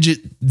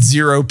 4-digit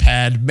zero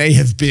pad may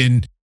have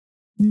been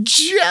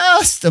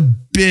just a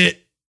bit.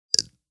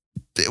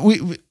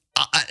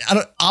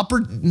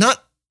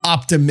 Not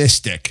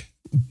optimistic,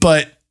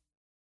 but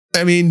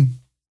I mean,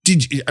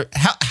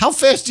 how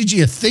fast did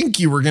you think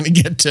you were going to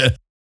get to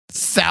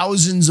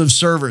thousands of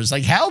servers?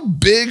 Like, how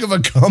big of a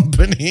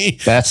company?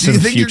 That's some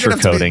future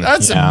coding.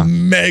 That's a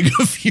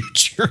mega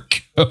future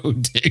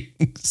coding.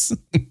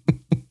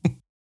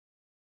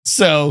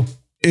 So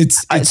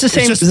it's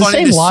the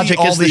same logic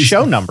as the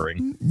show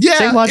numbering. Yeah,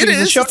 same logic it as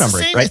the is. show It's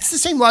numbering, right? It's the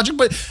same logic,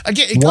 but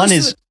again,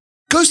 it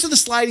goes to the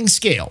sliding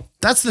scale.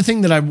 That's the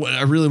thing that I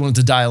really wanted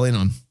to dial in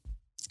on.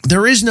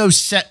 There is no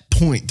set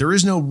point. There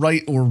is no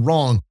right or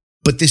wrong,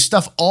 but this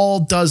stuff all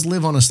does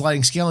live on a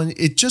sliding scale. And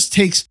it just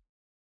takes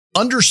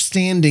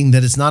understanding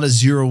that it's not a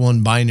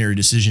 0-1 binary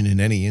decision in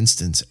any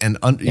instance and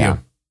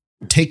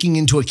taking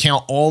into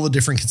account all the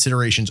different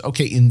considerations.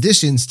 Okay, in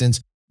this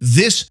instance,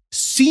 this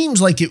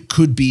seems like it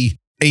could be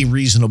a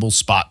reasonable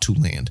spot to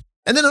land.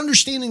 And then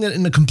understanding that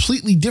in a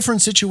completely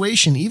different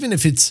situation, even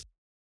if it's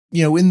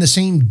in the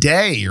same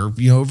day or,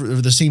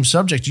 over the same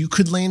subject, you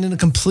could land in a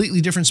completely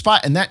different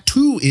spot. And that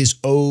too is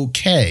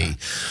okay.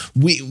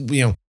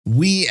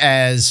 We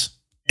as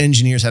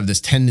engineers have this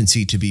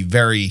tendency to be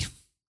very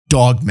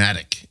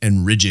dogmatic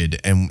and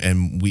rigid.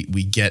 And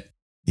we get,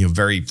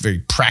 very, very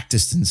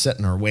practiced and set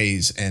in our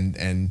ways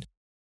and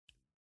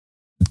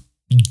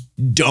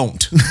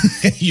don't.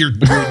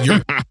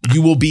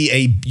 You will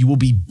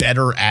be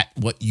better at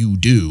what you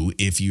do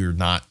if you're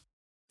not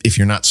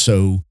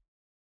so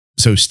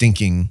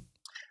stinking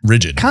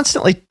rigid.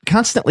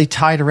 Constantly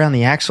tied around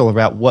the axle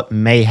about what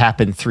may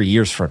happen 3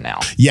 years from now.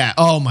 Yeah.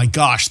 Oh my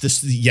gosh.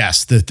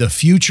 The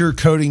future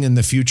coding and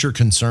the future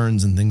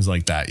concerns and things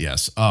like that.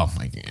 Yes. Oh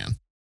my man.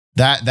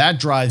 That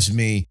drives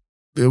me.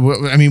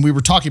 I mean, we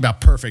were talking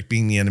about perfect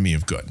being the enemy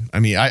of good. I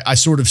mean, I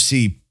sort of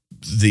see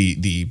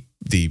the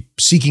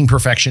seeking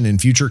perfection in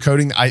future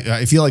coding.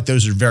 I feel like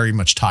those are very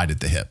much tied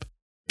at the hip,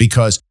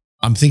 because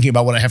I'm thinking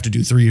about what I have to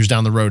do 3 years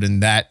down the road,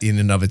 and that in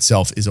and of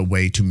itself is a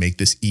way to make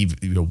this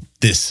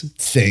this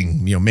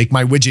thing, make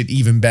my widget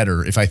even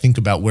better. If I think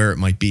about where it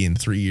might be in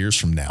 3 years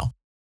from now,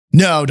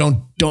 no,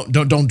 don't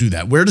do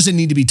that. Where does it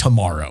need to be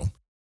tomorrow?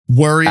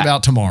 Worry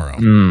about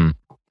tomorrow.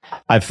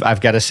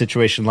 I've got a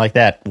situation like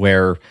that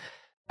where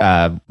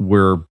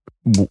we're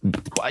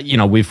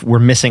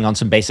missing on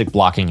some basic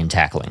blocking and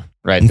tackling,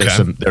 right?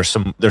 Okay. There's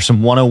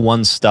some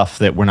 101 stuff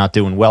that we're not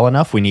doing well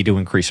enough. We need to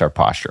increase our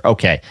posture.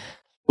 Okay,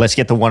 let's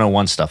get the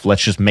 101 stuff.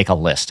 Let's just make a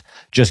list.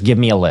 Just give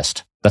me a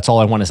list. That's all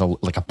I want, is a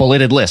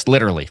bulleted list,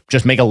 literally.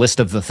 Just make a list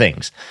of the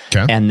things.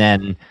 Okay. And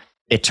then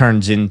it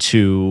turns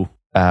into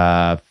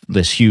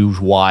this huge,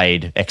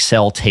 wide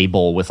Excel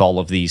table with all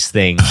of these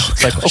things.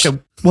 It's like, okay,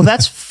 well,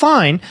 that's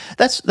fine.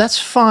 That's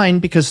fine,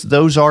 because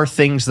those are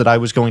things that I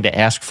was going to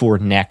ask for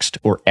next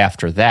or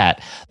after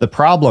that. The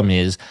problem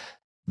is,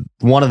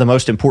 one of the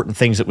most important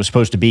things that was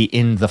supposed to be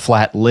in the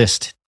flat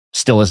list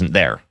still isn't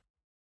there.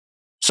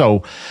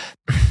 So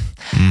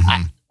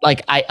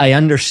I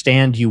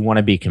understand you want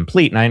to be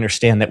complete, and I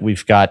understand that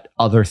we've got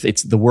other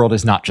the world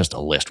is not just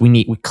a list.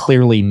 We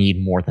clearly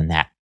need more than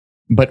that.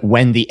 But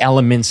when the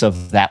elements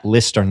of that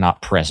list are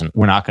not present,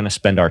 we're not going to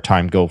spend our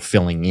time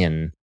filling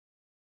in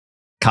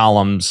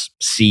columns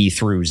C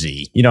through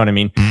Z. You know what I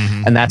mean?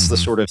 And that's the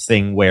sort of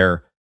thing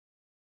where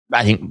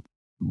I think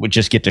we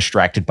just get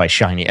distracted by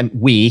shiny. And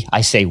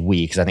I say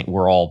we, because I think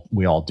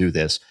we all do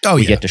this.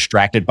 We get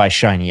distracted by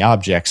shiny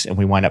objects, and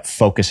we wind up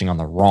focusing on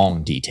the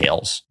wrong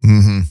details.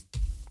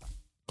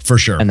 For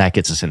sure. And that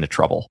gets us into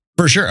trouble.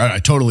 For sure. I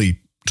totally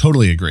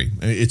agree.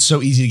 It's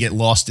so easy to get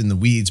lost in the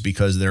weeds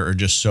because there are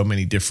just so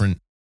many different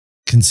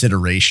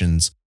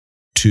considerations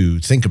to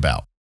think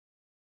about.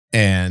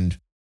 And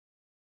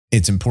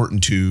it's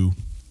important to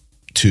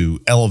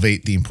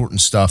elevate the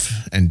important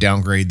stuff and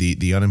downgrade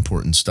the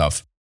unimportant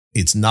stuff.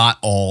 It's not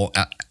all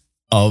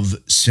of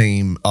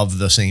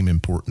the same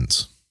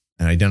importance,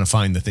 and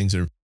identifying the things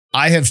that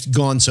I have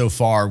gone so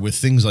far with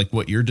things like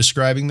what you're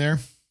describing there.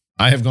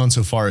 I have gone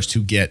so far as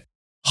to get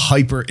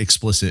hyper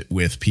explicit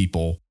with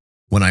people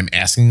when I'm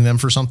asking them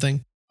for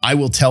something. I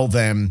will tell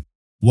them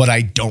what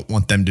I don't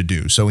want them to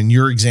do. So in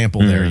your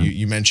example there,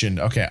 you mentioned,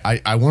 okay,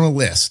 I want a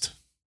list.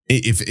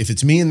 If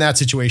it's me in that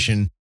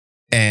situation,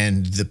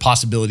 and the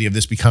possibility of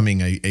this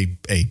becoming an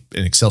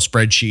Excel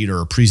spreadsheet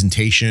or a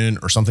presentation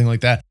or something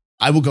like that,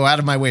 I will go out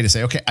of my way to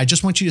say, okay, I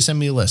just want you to send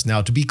me a list.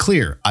 Now, to be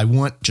clear, I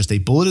want just a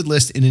bulleted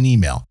list in an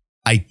email.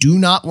 I do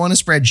not want a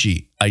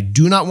spreadsheet. I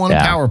do not want a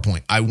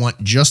PowerPoint. I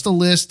want just a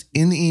list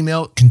in the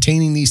email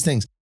containing these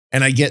things.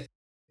 And I get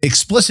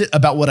explicit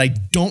about what I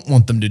don't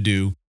want them to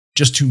do,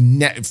 just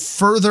to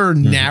further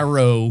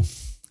narrow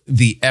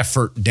the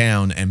effort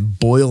down and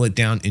boil it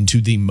down into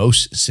the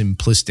most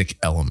simplistic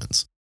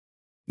elements.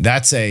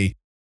 That's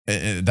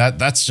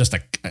that's just a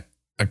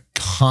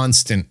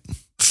constant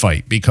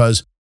fight,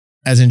 because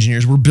as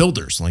engineers, we're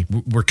builders. Like,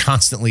 we're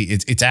constantly,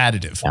 it's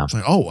additive. Yeah. It's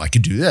like, oh, I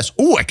could do this.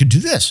 Oh, I could do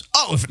this.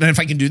 Oh, if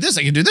I can do this,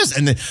 I can do this.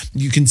 And then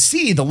you can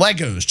see the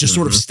Legos just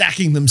sort of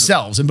stacking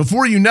themselves. And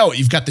before you know it,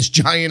 you've got this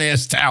giant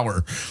ass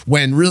tower,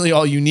 when really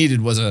all you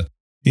needed was a,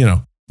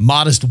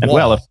 modest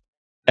wall.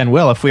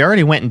 If we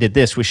already went and did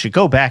this, we should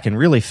go back and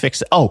really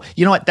fix it. Oh,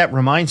 you know what? That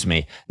reminds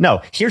me.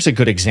 No, here's a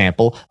good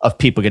example of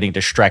people getting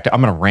distracted.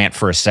 I'm going to rant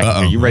for a second.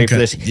 Are you ready for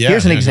this? Yeah,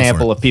 here's an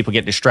example of people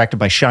getting distracted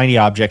by shiny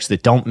objects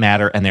that don't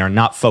matter, and they are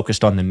not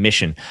focused on the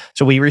mission.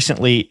 So we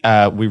recently,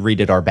 we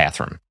redid our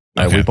bathroom.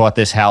 We bought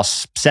this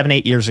house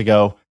 7-8 years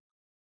ago.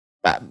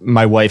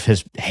 My wife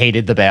has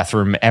hated the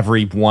bathroom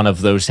every one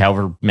of those,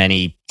 however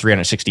many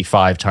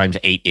 365 times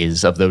 8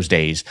 is of those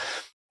days.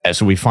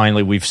 So we've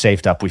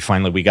saved up. We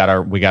got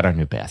our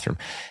new bathroom.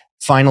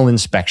 Final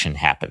inspection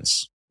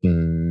happens.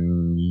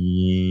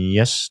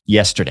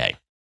 Yesterday.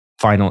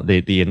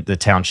 The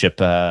township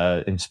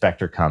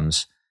inspector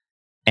comes,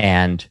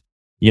 and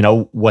you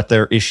know what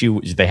their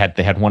issue is? They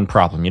had one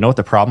problem. You know what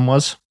the problem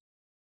was?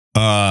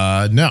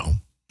 No.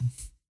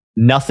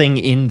 Nothing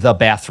in the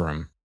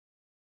bathroom.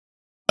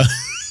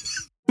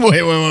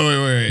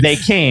 Wait. They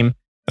came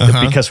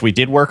because we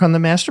did work on the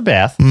master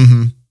bath.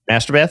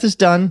 Master bath is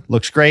done.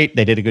 Looks great.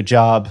 They did a good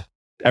job.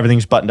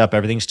 Everything's buttoned up.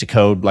 Everything's to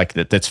code. Like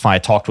that's fine. I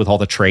talked with all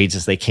the trades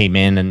as they came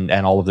in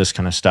and all of this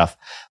kind of stuff.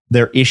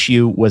 Their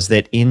issue was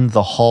that in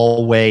the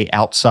hallway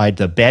outside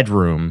the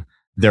bedroom,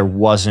 there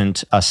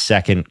wasn't a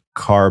second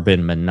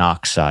carbon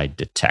monoxide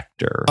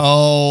detector.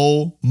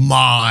 Oh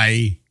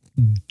my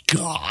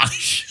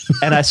gosh.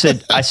 And I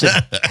said,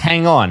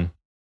 hang on.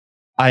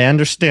 I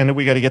understand that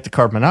we got to get the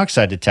carbon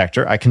monoxide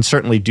detector. I can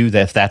certainly do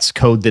that if that's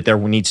code that there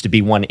needs to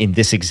be one in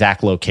this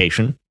exact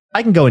location.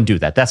 I can go and do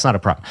that. That's not a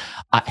problem.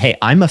 Hey,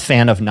 I'm a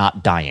fan of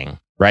not dying,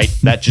 right?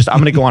 I'm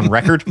going to go on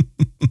record.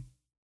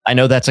 I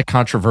know that's a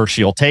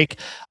controversial take.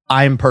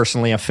 I'm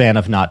personally a fan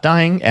of not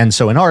dying. And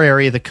so in our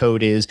area, the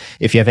code is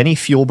if you have any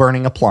fuel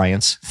burning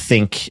appliance,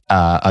 think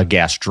a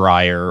gas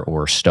dryer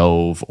or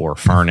stove or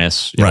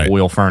furnace,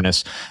 oil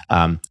furnace,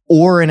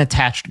 or an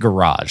attached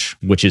garage,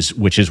 which is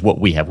what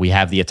we have. We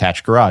have the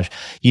attached garage.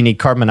 You need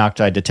carbon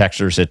monoxide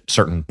detectors at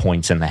certain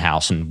points in the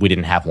house, and we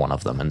didn't have one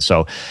of them.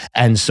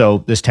 And so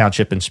this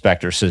township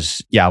inspector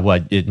says, yeah,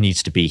 well, it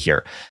needs to be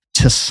here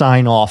to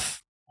sign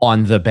off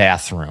on the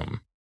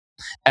bathroom.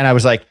 And I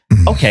was like,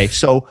 okay,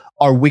 so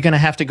are we going to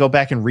have to go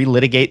back and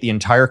relitigate the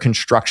entire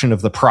construction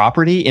of the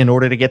property in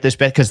order to get this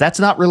back? Because that's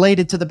not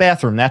related to the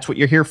bathroom. That's what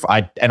you're here for.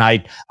 I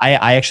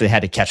actually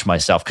had to catch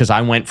myself because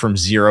I went from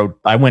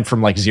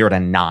like 0 to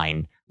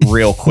 9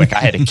 real quick.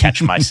 I had to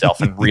catch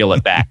myself and reel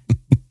it back.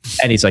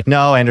 And he's like,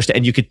 no, I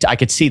understand. And I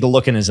could see the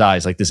look in his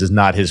eyes, like this is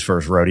not his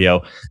first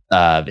rodeo.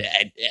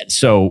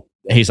 So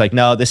he's like,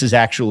 no, this is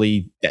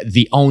actually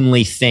the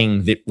only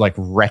thing that like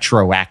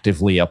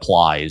retroactively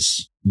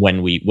applies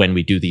when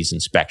we do these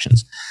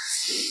inspections.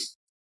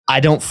 I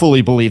don't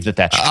fully believe that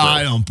that's true.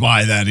 I don't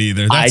buy that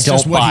either. I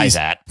don't buy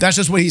that. That's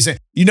just what he's saying.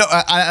 You know,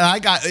 I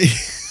got.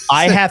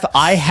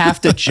 I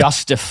have to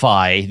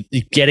justify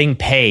getting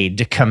paid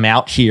to come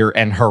out here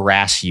and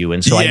harass you,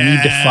 and so I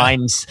need to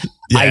find.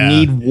 Yeah. I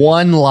need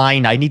one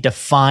line. I need to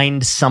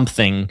find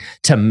something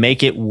to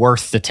make it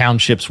worth the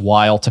township's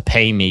while to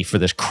pay me for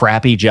this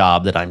crappy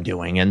job that I'm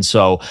doing. And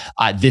so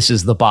this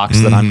is the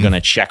box that I'm going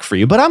to check for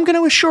you. But I'm going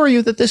to assure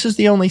you that this is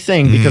the only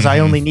thing because I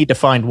only need to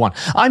find one.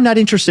 I'm not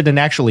interested in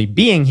actually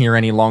being here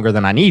any longer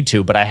than I need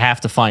to, but I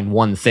have to find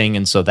one thing.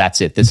 And so that's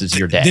it. This is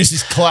your day. This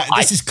is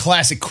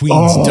classic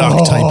Queen's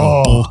Duck type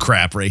of bull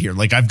crap right here.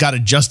 Like I've got to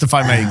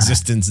justify my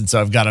existence. And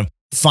so I've got to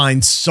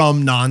find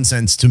some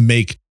nonsense to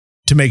make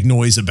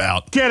noise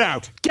about. Get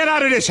out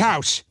of this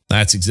house.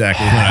 That's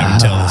exactly what I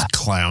would tell this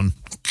clown.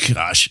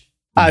 Gosh,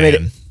 I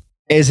mean,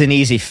 it's an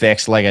easy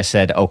fix. Like I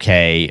said,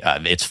 okay,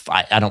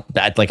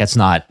 it's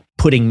not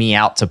putting me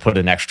out to put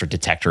an extra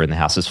detector in the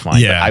house is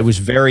fine. Yeah. But I was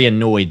very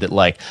annoyed that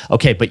like,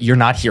 okay, but you're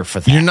not here for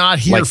that. You're not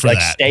here for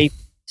that.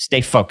 Stay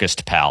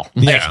focused, pal.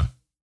 Yeah.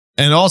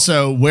 And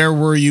also, where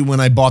were you when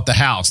I bought the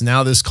house?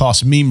 Now this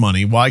costs me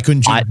money. Why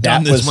couldn't you have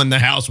done this when the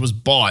house was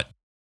bought?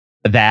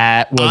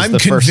 That was the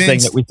first thing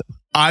that we.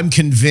 I'm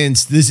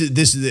convinced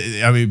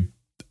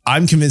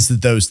I'm convinced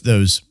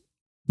that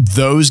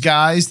those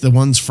guys, the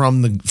ones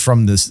from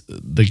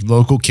the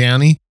local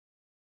county,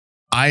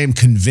 I am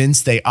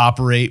convinced they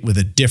operate with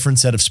a different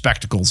set of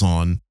spectacles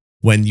on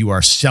when you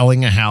are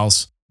selling a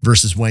house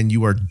versus when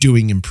you are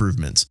doing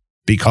improvements.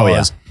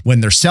 Because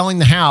when they're selling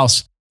the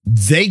house,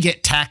 they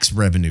get tax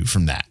revenue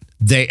from that.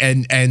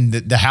 And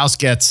the house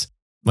gets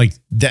like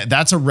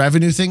that's a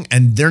revenue thing,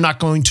 and they're not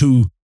going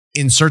to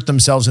insert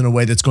themselves in a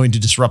way that's going to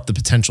disrupt the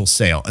potential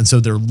sale. And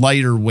so they're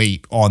lighter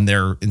weight on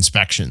their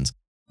inspections.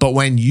 But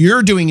when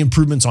you're doing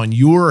improvements on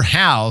your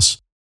house,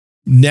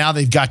 now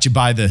they've got you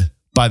by the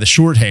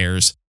short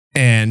hairs,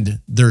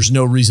 and there's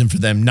no reason for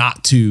them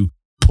not to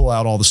pull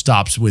out all the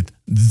stops with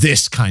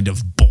this kind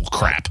of bull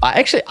crap.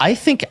 I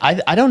think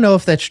I don't know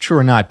if that's true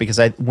or not because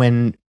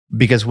when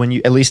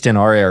you, at least in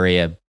our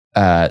area,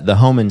 the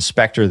home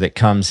inspector that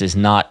comes that's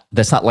not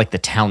like the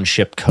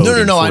township code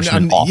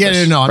enforcement office.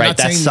 I'm right?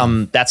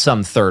 not That's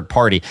some third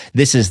party.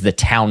 This is the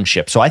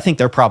township. So I think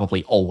they're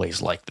probably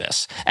always like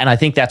this. And I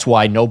think that's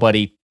why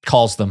nobody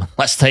calls them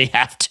unless they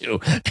have to,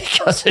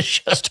 because it's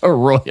just a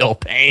royal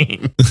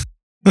pain.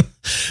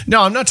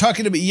 No, I'm not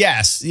talking about,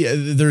 yes. Yeah,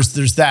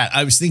 there's that.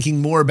 I was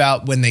thinking more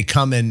about when they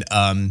come in,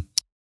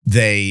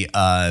 they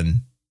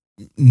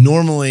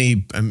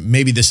normally,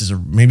 maybe this is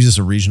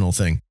a regional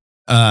thing.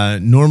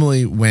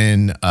 Normally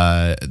when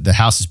the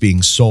house is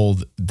being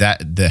sold,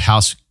 that the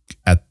house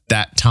at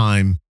that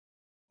time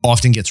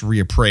often gets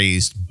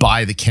reappraised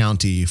by the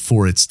county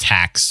for its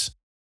tax.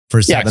 The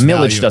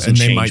millage doesn't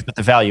change, but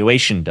the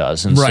valuation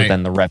does, and so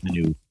then the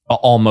revenue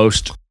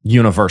almost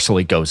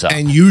universally goes up.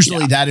 And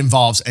usually that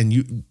involves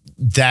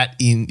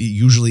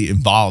usually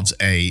involves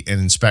an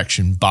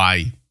inspection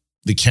by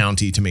the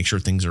county to make sure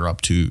things are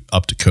up to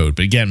code.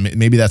 But again,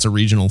 maybe that's a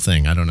regional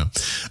thing. I don't know.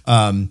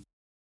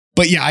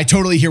 But yeah, I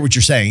totally hear what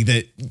you're saying,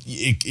 that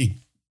it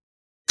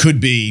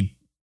could be,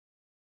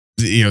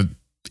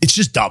 it's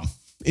just dumb.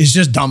 It's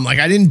just dumb. Like,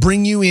 I didn't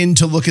bring you in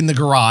to look in the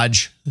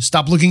garage.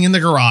 Stop looking in the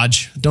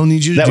garage. Don't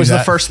need you to do that. That was the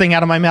first thing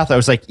out of my mouth. I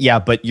was like, yeah,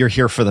 but you're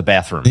here for the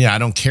bathroom. Yeah, I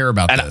don't care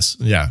about this.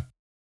 Yeah.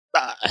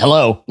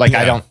 Hello. Like,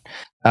 I don't.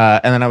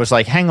 And then I was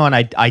like, hang on.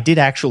 I did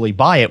actually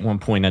buy at one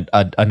point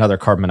another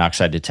carbon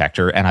monoxide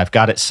detector, and I've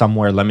got it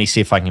somewhere. Let me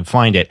see if I can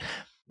find it.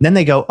 Then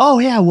they go, oh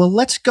yeah, well,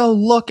 let's go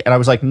look. And I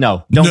was like,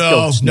 no, don't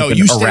go snooping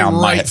you stay around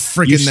right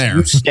freaking there.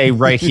 You stay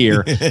right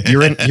here.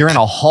 You're in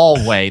a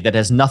hallway that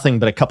has nothing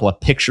but a couple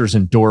of pictures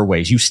and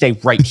doorways. You stay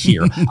right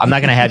here. I'm not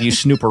going to have you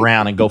snoop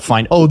around and go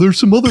find, oh, there's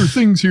some other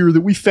things here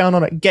that we found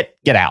on it. Get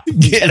out.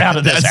 Get out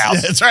of this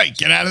house. That's right.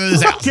 Get out of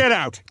this house. Get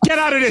out. Get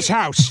out of this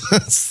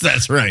house.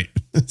 That's right.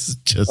 It's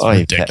just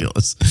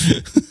ridiculous.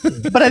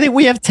 But I think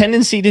we have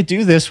tendency to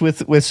do this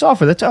with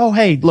software. That's, oh,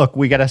 hey, look,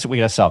 we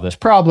gotta solve this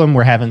problem.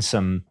 We're having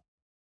some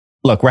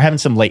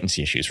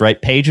latency issues,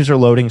 right? Pages are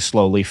loading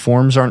slowly.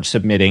 Forms aren't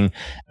submitting.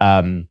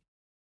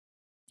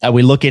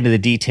 We look into the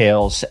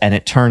details, and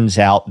it turns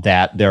out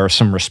that there are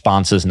some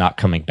responses not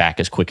coming back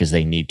as quick as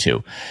they need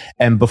to.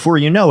 And before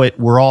you know it,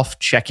 we're off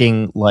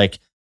checking like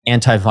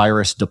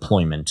antivirus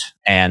deployment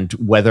and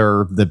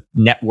whether the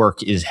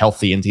network is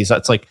healthy. And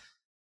it's like,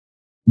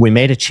 we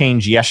made a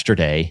change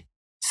yesterday.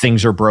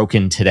 Things are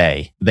broken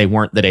today. They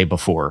weren't the day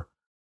before.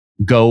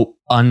 Go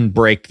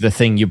unbreak the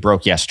thing you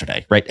broke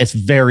yesterday, right? It's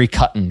very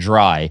cut and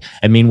dry.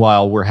 And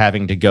meanwhile, we're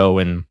having to go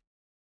and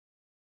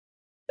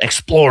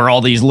explore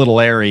all these little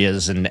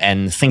areas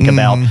and think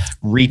about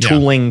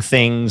retooling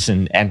things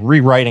and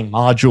rewriting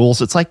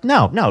modules. It's like,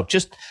 no,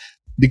 just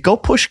go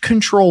push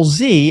Control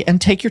Z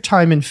and take your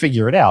time and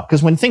figure it out.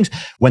 Because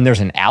when there's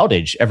an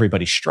outage,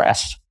 everybody's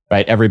stressed,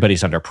 right?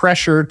 Everybody's under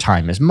pressure.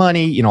 Time is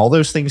money, all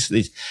those things.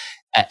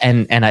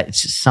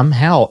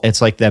 Somehow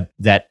it's like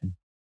that.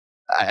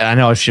 I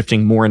know I was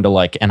shifting more into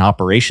like an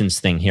operations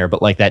thing here,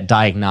 but like that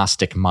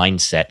diagnostic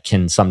mindset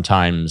can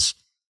sometimes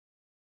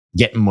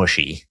get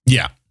mushy.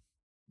 Yeah,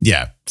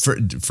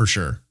 for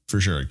sure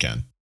it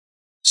can.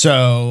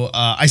 So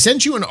I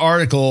sent you an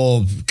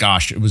article.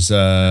 Gosh, it was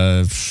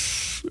a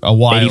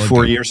while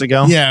 84 ago. Years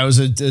ago. Yeah, it was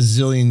a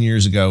zillion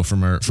years ago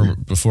from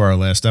before our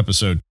last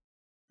episode,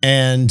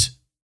 and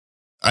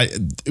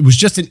it was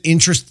just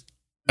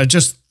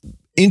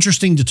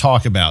interesting to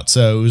talk about.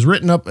 So it was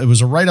it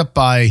was a write up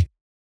by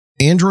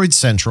Android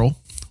Central,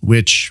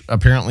 which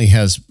apparently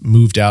has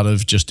moved out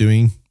of just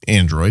doing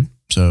Android.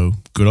 So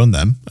good on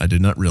them. I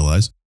did not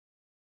realize.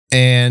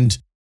 And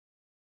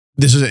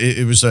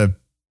it was a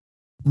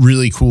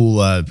really cool.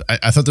 I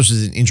thought this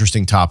was an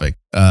interesting topic.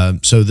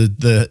 So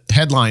the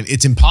headline: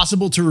 it's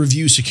impossible to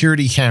review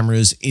security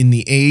cameras in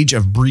the age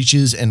of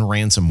breaches and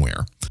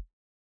ransomware.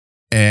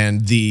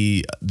 And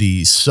the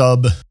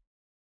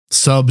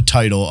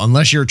subtitle: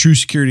 unless you're a true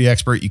security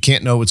expert, you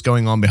can't know what's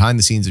going on behind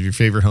the scenes of your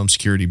favorite home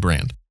security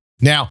brand.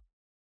 Now,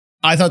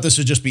 I thought this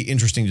would just be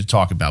interesting to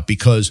talk about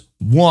because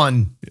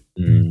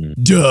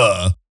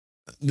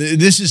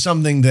this is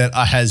something that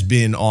has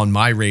been on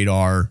my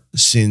radar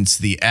since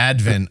the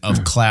advent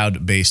of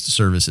cloud-based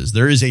services.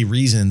 There is a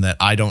reason that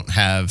I don't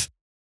have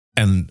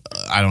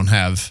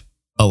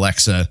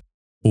Alexa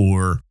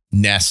or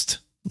Nest,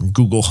 or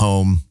Google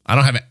Home. I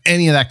don't have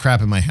any of that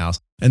crap in my house.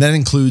 And that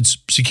includes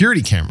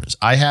security cameras.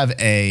 I have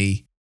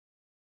a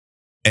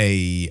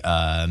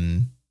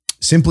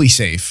Simply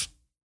Safe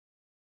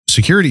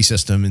security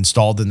system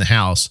installed in the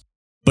house,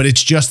 but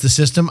it's just the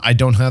system. I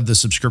don't have the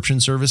subscription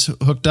service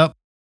hooked up,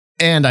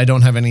 and I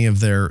don't have any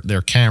of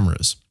their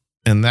cameras.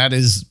 And that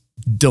is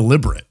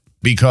deliberate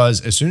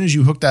because as soon as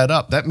you hook that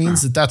up, that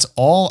means that that's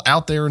all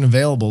out there and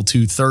available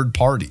to third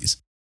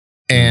parties.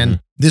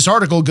 And this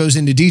article goes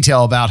into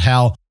detail about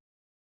how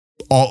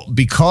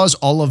because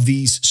all of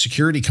these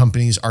security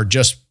companies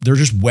they're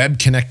just web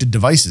connected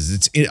devices.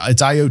 It's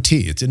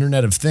IoT, it's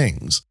Internet of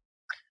Things.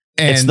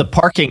 And it's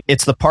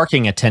the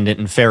parking attendant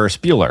in Ferris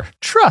Bueller.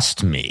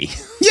 Trust me.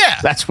 Yeah.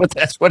 That's what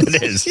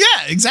it is.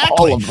 Yeah,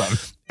 exactly. All of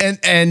them.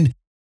 And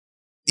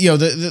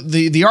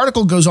the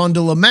article goes on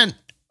to lament,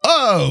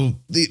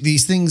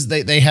 these things,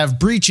 they have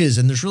breaches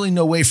and there's really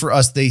no way for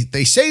us.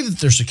 They say that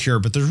they're secure,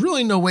 but there's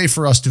really no way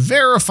for us to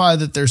verify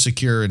that they're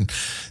secure. And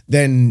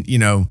then,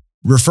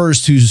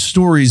 refers to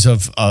stories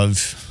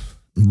of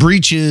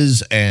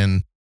breaches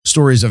and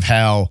stories of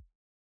how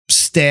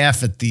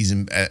staff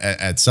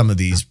at some of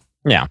these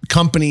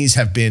companies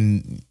have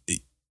been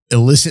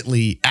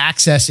illicitly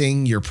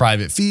accessing your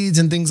private feeds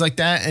and things like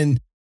that. And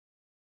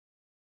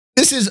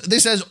this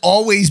has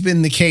always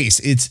been the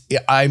case.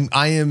 I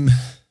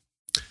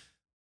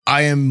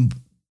am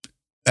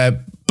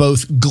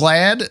both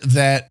glad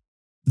that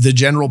the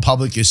general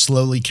public is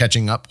slowly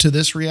catching up to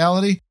this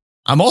reality.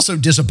 I'm also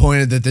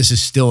disappointed that this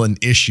is still an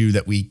issue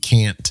that we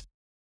can't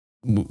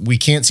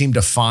seem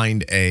to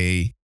find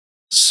a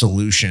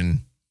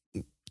solution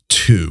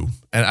to.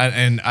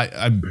 And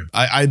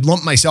I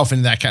lump myself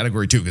into that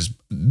category too, because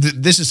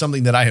this is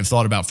something that I have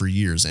thought about for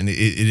years. And it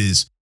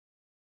is,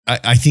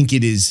 I think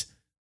it is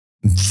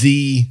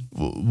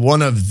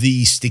one of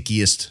the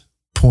stickiest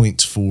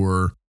points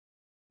for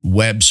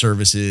web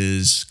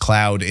services,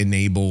 cloud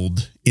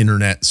enabled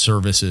internet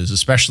services,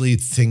 especially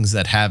things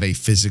that have a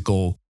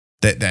physical,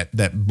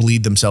 that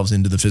bleed themselves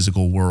into the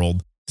physical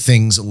world.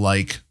 Things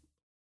like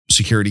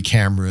security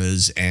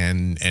cameras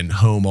and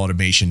home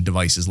automation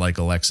devices like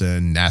Alexa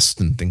and Nest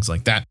and things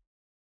like that.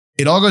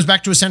 It all goes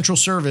back to a central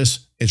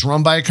service. It's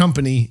run by a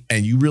company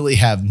and you really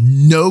have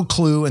no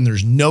clue and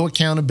there's no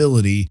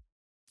accountability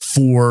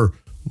for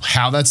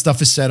how that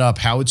stuff is set up,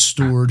 how it's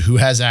stored, who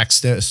has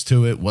access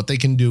to it, what they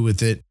can do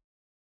with it.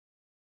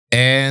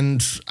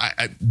 And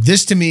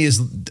this to me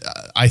is,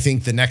 I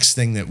think, the next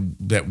thing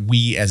that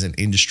we as an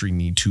industry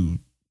need to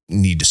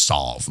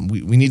solve.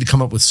 We need to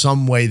come up with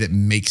some way that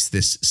makes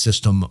this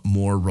system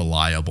more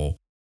reliable,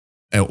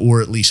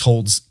 or at least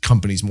holds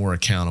companies more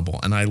accountable.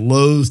 And I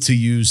loathe to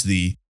use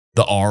the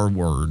R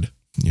word,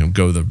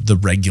 go the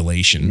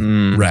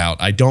regulation route.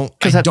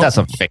 Because that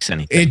doesn't fix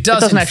anything. It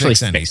doesn't actually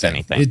fix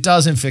anything. It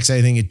doesn't fix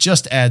anything. It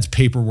just adds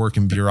paperwork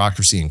and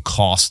bureaucracy and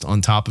cost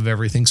on top of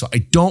everything. So I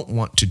don't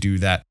want to do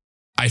that.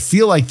 I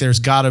feel like there's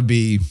got to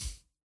be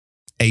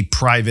a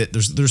private,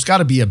 there's got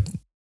to be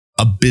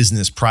a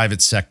business private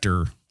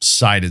sector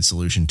sided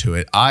solution to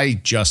it.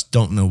 I just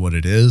don't know what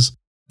it is.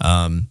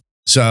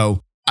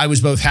 So I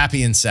was both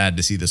happy and sad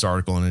to see this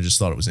article, and I just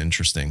thought it was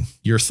interesting.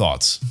 Your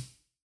thoughts?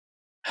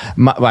 I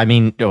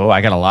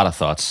got a lot of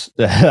thoughts.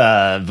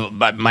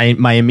 But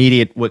my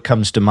immediate, what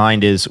comes to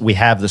mind is we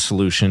have the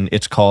solution.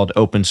 It's called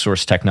open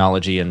source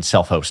technology and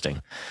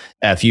self-hosting.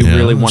 If you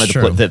really wanted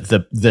to put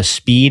the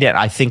speed, and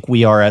I think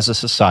we are as a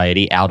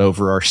society out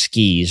over our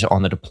skis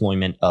on the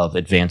deployment of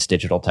advanced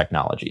digital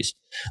technologies.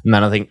 And I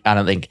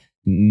don't think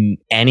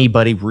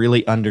anybody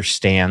really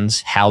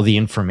understands how the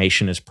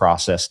information is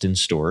processed and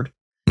stored.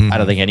 I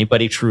don't think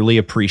anybody truly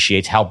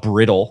appreciates how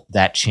brittle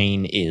that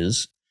chain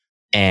is.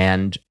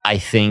 And I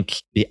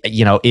think,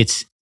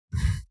 it's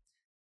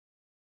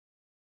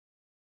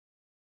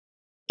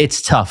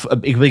tough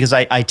because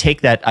I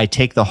take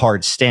the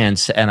hard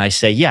stance and I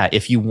say, yeah,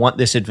 if you want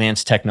this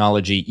advanced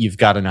technology, you've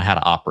got to know how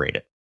to operate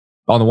it.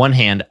 On the one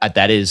hand,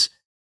 that's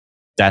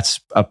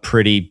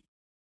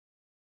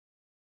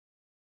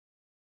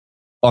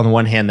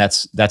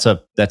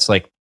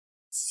like,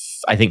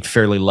 I think,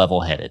 fairly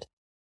level-headed,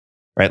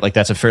 right? Like,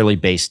 that's a fairly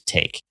based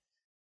take.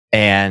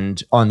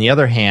 And on the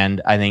other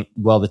hand, I think,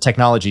 well, the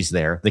technology's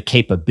there, the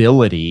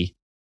capability,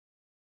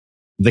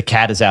 the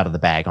cat is out of the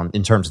bag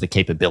in terms of the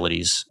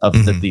capabilities of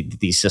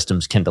these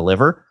systems can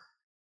deliver.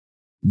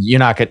 You're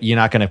not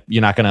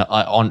gonna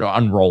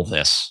unroll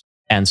this,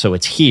 and so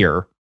it's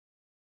here.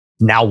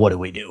 Now, what do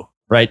we do?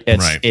 Right?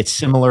 It's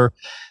similar.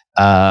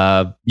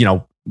 We're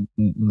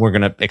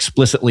gonna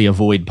explicitly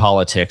avoid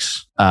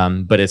politics,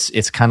 but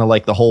it's kind of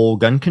like the whole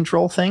gun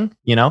control thing.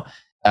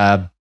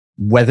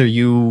 Whether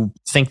you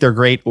think they're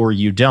great or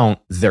you don't,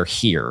 they're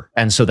here.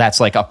 And so that's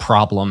like a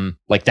problem.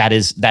 Like that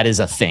is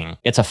a thing.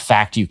 It's a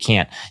fact. You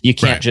can't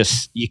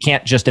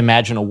just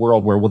imagine a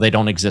world where, well, they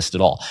don't exist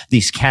at all.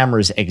 These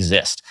cameras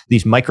exist.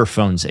 These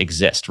microphones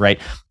exist, right?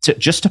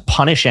 Just to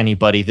punish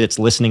anybody that's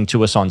listening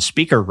to us on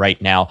speaker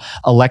right now,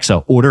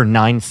 Alexa, order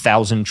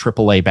 9,000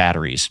 AAA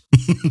batteries.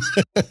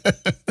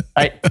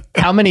 Right?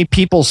 How many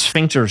people's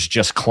sphincters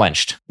just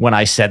clenched when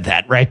I said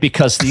that, right?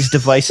 Because these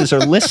devices are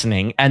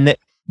listening, and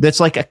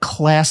that's like a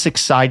classic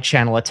side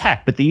channel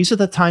attack. But these are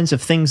the kinds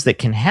of things that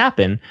can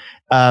happen.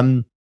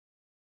 There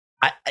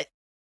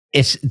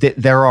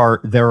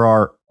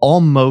are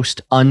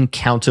almost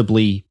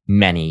uncountably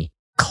many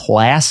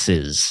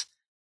classes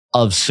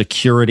of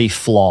security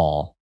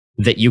flaw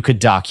that you could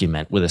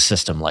document with a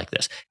system like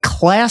this.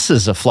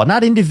 Classes of flaw,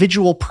 not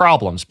individual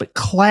problems, but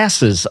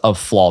classes of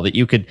flaw that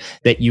you could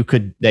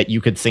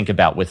think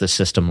about with a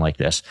system like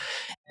this.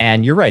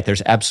 And you're right,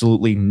 there's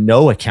absolutely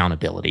no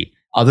accountability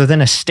other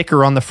than a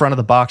sticker on the front of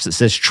the box that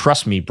says,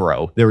 "Trust me,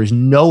 bro." There is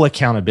no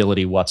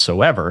accountability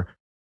whatsoever.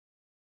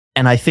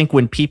 And I think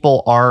when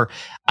people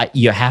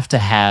you have to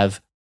have,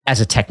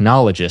 as a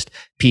technologist,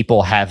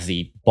 people have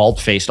the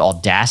bald-faced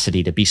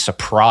audacity to be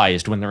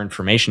surprised when their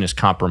information is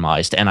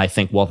compromised. And I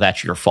think, well,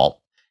 that's your fault.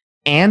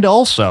 And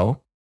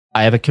also,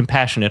 I have a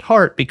compassionate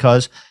heart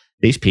because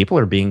these people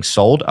are being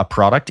sold a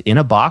product in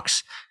a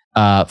box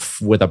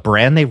with a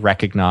brand they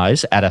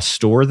recognize at a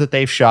store that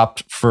they've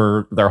shopped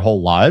for their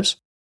whole lives.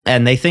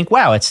 And they think,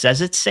 wow, it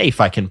says it's safe.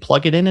 I can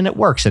plug it in and it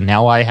works. And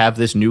now I have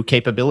this new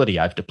capability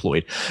I've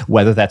deployed,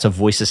 whether that's a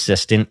voice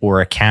assistant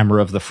or a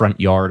camera of the front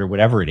yard or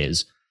whatever it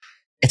is.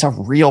 It's a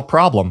real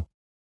problem.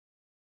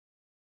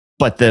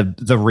 But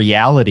the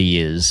reality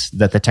is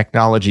that the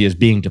technology is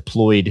being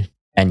deployed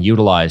and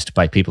utilized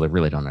by people that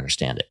really don't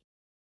understand it.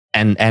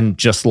 And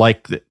just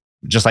like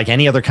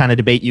any other kind of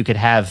debate you could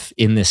have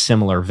in this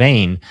similar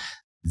vein,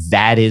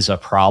 that is a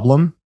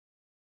problem.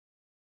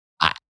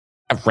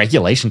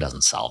 Regulation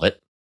doesn't solve it.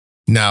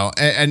 No,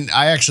 and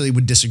I actually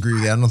would disagree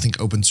with that. I don't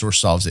think open source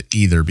solves it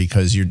either,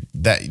 because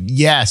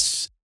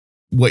yes,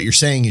 what you're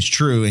saying is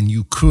true, and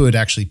you could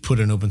actually put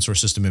an open source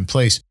system in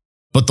place,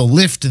 but the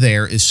lift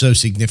there is so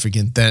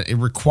significant that it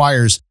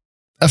requires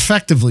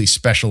effectively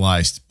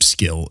specialized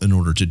skill in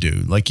order to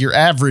do. Like your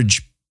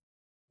average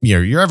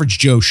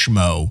Joe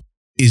Schmo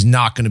is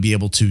not going to be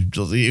able to,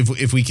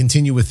 if we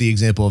continue with the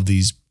example of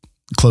these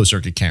closed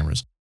circuit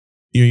cameras,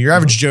 your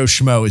average Joe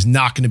Schmo is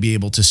not going to be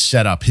able to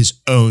set up his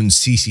own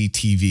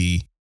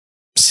CCTV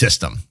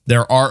system.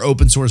 There are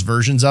open source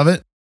versions of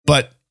it,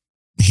 but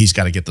he's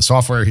got to get the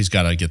software. He's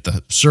got to get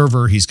the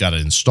server. He's got to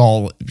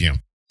install,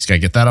 he's got to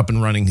get that up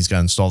and running. He's got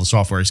to install the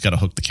software. He's got to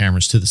hook the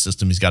cameras to the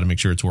system. He's got to make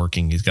sure it's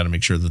working. He's got to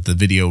make sure that the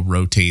video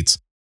rotates.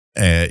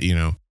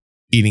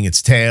 eating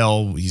its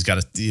tail. He's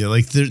got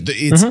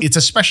it's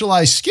a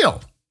specialized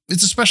skill.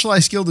 It's a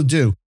specialized skill to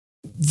do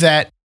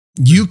that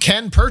you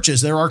can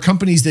purchase. There are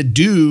companies that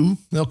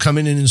they'll come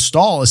in and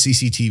install a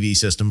CCTV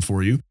system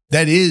for you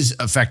that is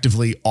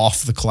effectively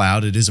off the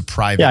cloud. It is a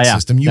private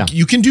system.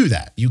 You can do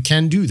that. You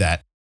can do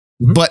that.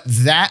 Mm-hmm. But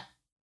that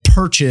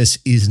purchase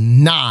is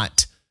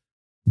not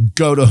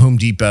go to Home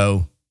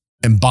Depot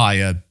and buy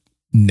a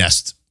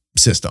Nest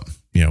system,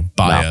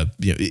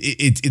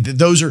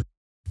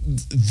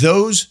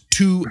 those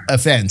two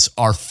events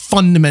are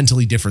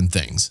fundamentally different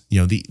things.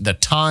 The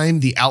time,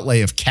 the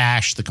outlay of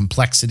cash, the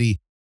complexity,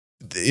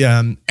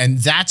 and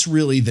that's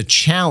really the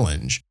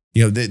challenge.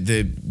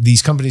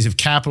 These companies have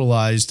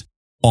capitalized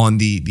on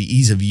the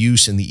ease of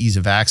use and the ease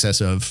of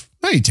access of,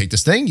 hey, you take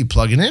this thing, you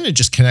plug it in, it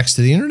just connects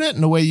to the internet,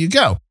 and away you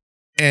go.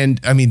 And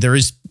I mean, there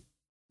is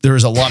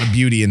a lot of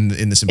beauty in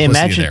the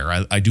simplicity there.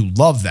 I do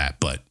love that,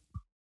 but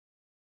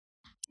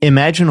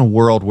imagine a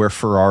world where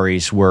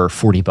Ferraris were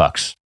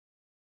 $40.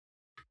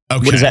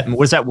 Okay.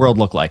 What does that world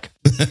look like?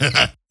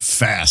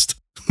 Fast.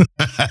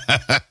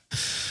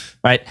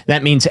 Right.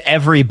 That means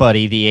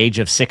everybody the age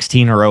of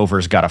 16 or over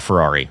has got a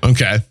Ferrari.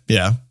 Okay.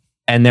 Yeah.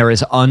 And there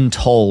is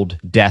untold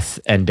death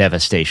and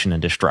devastation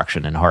and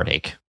destruction and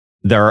heartache.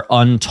 There are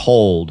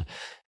untold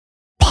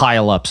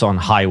pileups on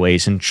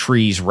highways and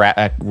trees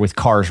with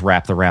cars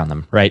wrapped around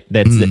them. Right.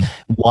 That's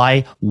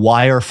why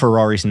are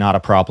Ferraris not a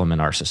problem in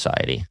our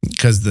society?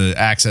 Because the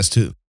access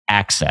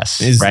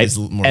is right. Is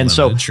more and limited,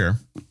 so sure.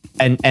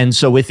 And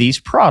so with these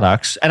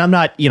products, and I'm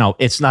not,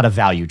 it's not a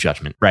value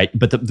judgment, right?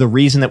 But the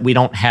reason that we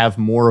don't have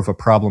more of a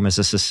problem as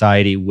a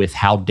society with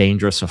how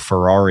dangerous a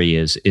Ferrari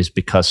is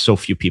because so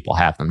few people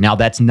have them. Now,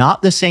 that's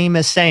not the same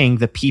as saying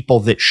the people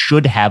that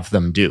should have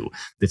them do.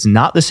 That's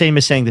not the same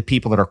as saying the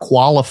people that are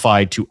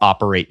qualified to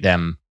operate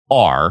them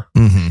are.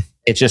 Mm-hmm.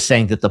 It's just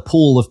saying that the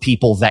pool of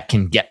people that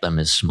can get them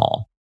is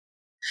small.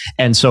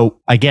 And so,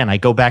 again, I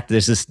go back to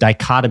this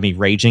dichotomy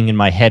raging in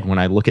my head when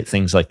I look at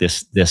things like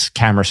this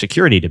camera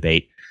security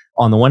debate.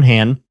 On the one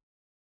hand,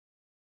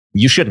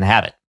 you shouldn't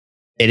have it.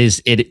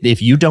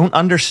 If you don't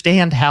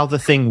understand how the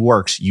thing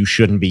works, you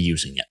shouldn't be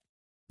using it.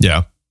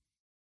 Yeah.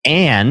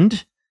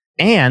 And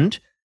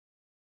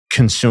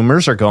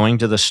consumers are going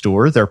to the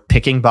store, they're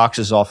picking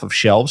boxes off of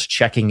shelves,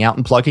 checking out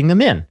and plugging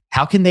them in.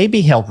 How can they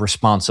be held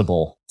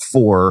responsible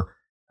for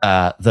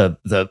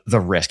the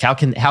risk? How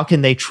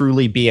can they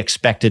truly be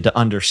expected to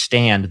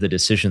understand the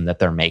decision that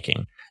they're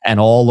making and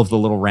all of the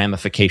little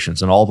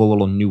ramifications and all the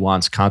little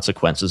nuanced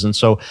consequences? And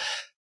so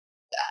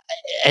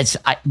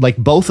I think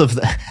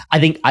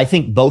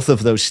both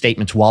of those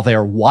statements, while they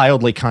are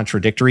wildly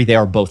contradictory, they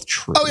are both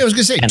true. Oh, yeah, I was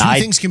going to say two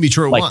things can be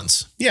true at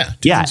once. Yeah.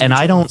 And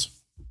I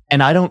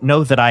don't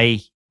know that I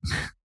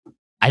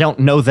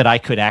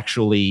could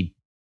actually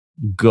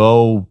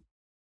go.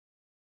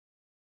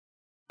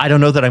 I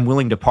don't know that I'm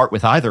willing to part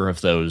with either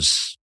of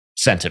those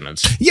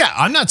sentiments. Yeah,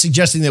 I'm not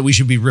suggesting that we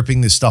should be ripping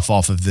this stuff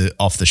off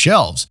the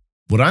shelves.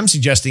 What I'm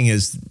suggesting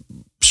is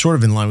sort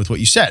of in line with what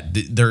you said.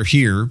 They're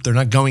here. They're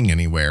not going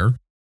anywhere.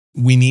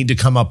 We need to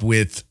come up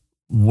with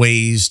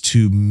ways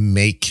to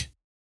make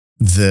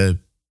the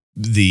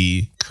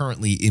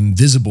currently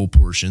invisible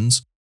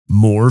portions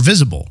more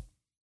visible.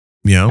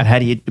 But how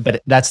do you?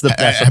 But that's the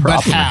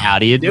problem. How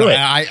do you do it?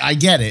 I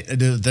get it.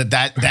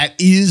 That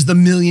is the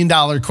 $1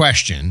 million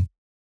question.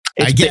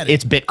 I get it.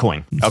 It's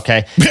Bitcoin.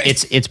 Okay,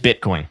 it's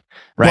Bitcoin.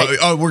 Right.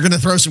 Well, we're going to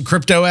throw some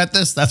crypto at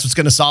this. That's what's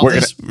going to solve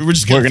this. We're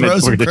just going to throw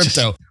some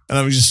crypto, and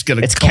I'm just going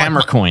to. It's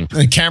camera coin.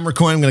 Camera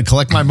coin. I'm going to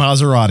collect my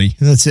Maserati.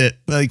 That's it.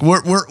 Like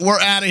we're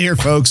out of here,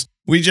 folks.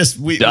 We just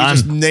made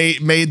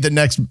the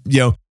next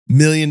 $1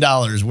 million.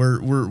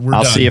 We're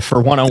I'll done. see you for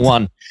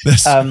 101.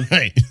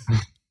 Right.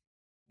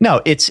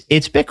 No, it's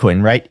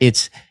Bitcoin, right?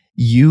 It's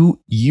you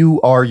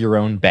are your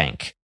own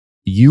bank.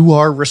 You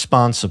are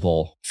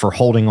responsible for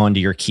holding on to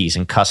your keys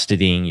and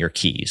custodying your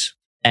keys.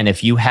 And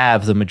if you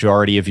have the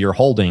majority of your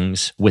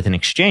holdings with an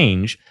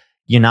exchange,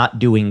 you're not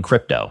doing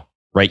crypto,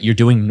 right? You're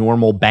doing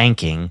normal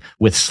banking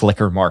with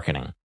slicker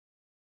marketing.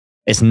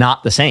 It's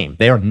not the same.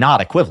 They are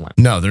not equivalent.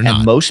 No, they're not.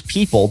 And most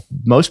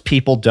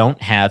people don't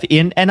have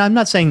and I'm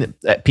not saying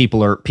that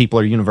people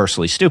are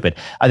universally stupid.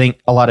 I think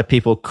a lot of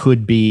people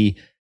could be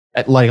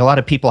like a lot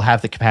of people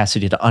have the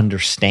capacity to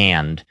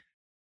understand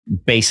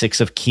basics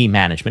of key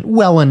management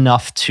well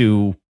enough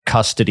to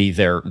custody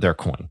their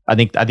coin. I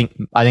think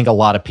a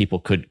lot of people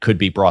could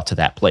be brought to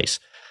that place.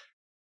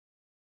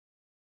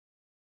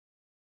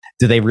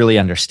 Do they really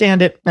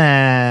understand it?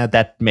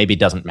 That maybe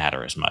doesn't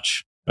matter as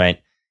much,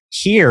 right?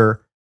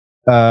 Here,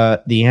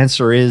 the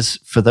answer is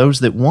for those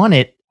that want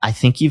it, I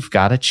think you've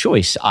got a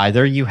choice.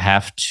 Either you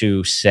have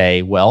to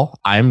say, well,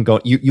 I'm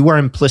going, you are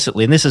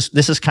implicitly, and this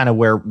is kind of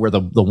where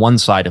the one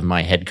side of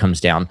my head comes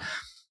down.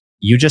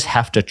 You just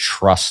have to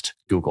trust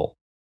Google,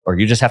 or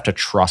you just have to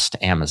trust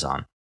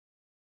Amazon.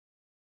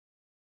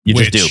 You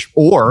just do.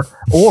 Or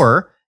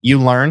You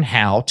learn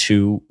how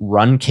to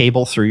run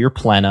cable through your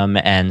plenum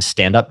and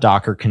stand up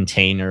Docker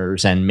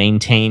containers and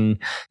maintain,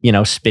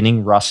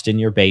 spinning Rust in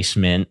your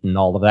basement and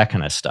all of that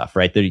kind of stuff,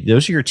 right?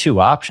 Those are your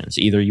two options.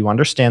 Either you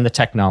understand the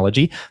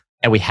technology,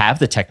 and we have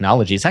the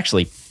technology. It's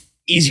actually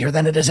easier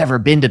than it has ever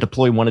been to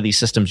deploy one of these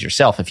systems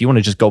yourself. If you want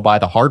to just go buy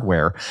the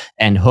hardware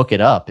and hook it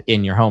up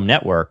in your home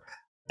network,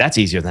 that's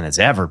easier than it's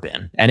ever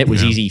been. And it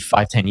was easy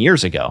 5-10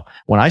 years ago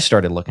when I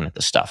started looking at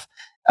this stuff.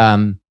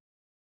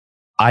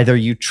 Either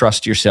you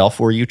trust yourself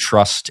or you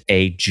trust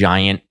a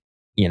giant,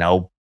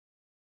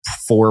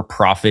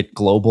 for-profit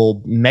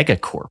global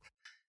megacorp.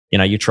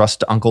 You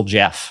trust Uncle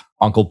Jeff,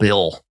 Uncle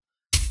Bill,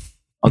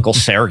 Uncle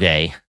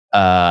Sergey.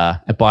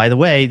 By the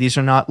way, these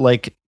are not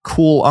like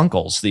cool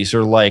uncles. These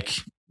are like,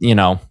 these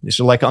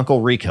are like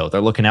Uncle Rico.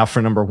 They're looking out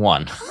for number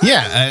one.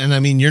 Yeah. And I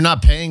mean, you're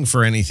not paying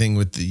for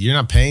anything you're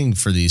not paying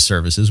for these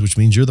services, which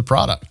means you're the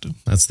product.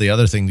 That's the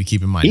other thing to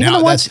keep in mind.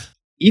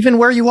 Even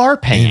where you are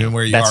paying,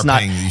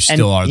 you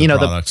still are the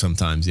product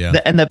sometimes. Yeah.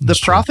 The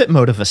profit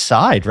motive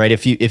aside, right?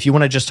 If you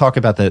want to just talk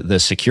about the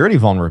security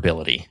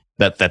vulnerability,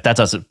 that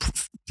doesn't,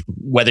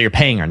 whether you're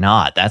paying or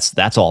not,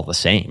 that's all the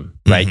same,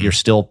 right?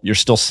 Mm-hmm. You're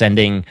still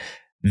sending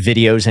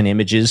videos and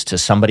images to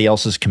somebody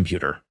else's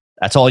computer.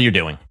 That's all you're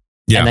doing.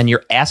 Yeah. And then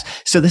you're asked.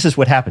 So this is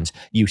what happens.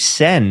 You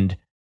send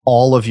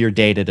all of your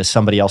data to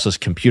somebody else's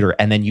computer,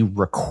 and then you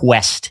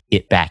request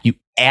it back. You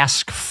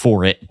ask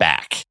for it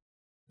back.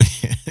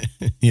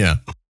 Yeah.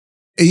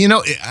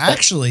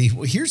 Actually,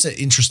 here's an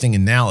interesting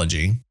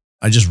analogy.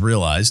 I just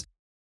realized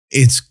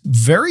it's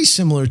very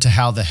similar to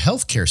how the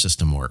healthcare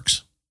system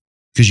works.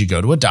 Because you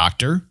go to a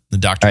doctor, the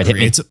doctor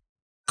creates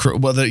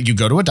you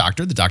go to a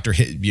doctor, the doctor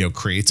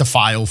creates a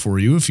file for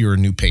you if you're a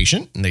new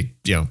patient, and they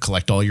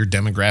collect all your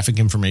demographic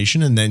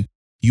information, and then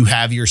you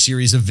have your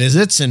series of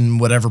visits and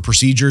whatever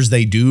procedures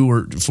they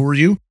do for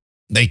you.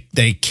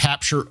 They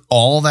capture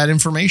all that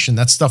information.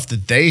 That's stuff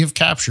that they have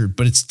captured,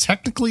 but it's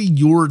technically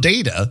your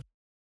data,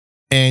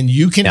 and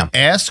you can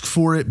ask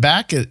for it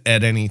back at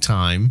any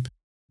time.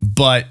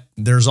 But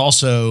there's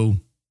also,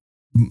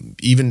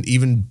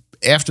 even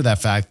after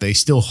that fact, they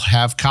still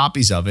have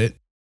copies of it,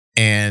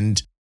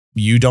 and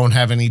you don't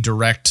have any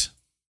direct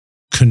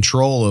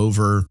control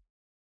over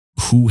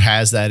who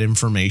has that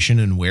information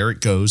and where it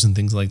goes and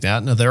things like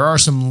that. Now, there are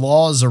some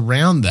laws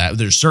around that.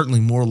 There's certainly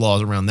more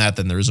laws around that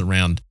than there is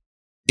around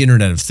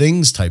Internet of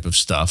Things type of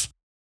stuff,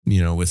 with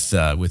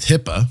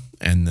HIPAA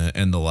and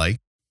the like.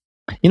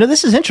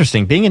 This is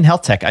interesting. Being in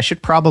health tech, I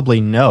should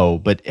probably know,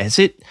 but is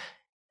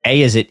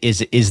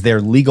there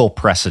legal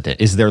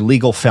precedent? Is there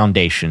legal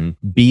foundation?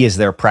 B, is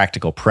there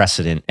practical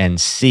precedent?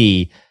 And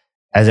C,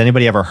 has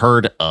anybody ever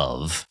heard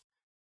of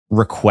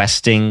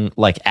requesting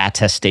like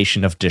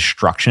attestation of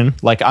destruction?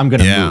 Like, I'm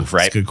going to move,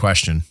 right? That's a good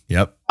question.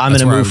 Yep. I'm going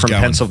to move from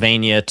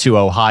Pennsylvania to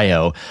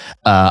Ohio.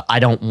 I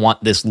don't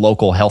want this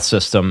local health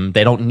system.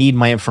 They don't need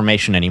my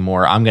information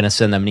anymore. I'm going to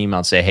send them an email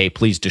and say, hey,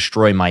 please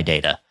destroy my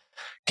data.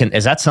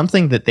 Is that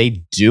something that they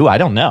do? I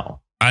don't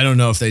know. I don't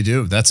know if they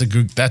do.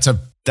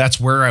 That's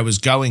where I was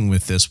going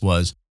with this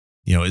was,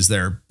 is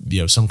there,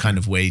 some kind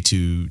of way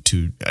to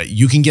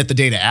you can get the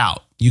data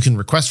out. You can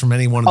request from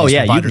any one of these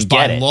providers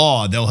by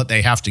law.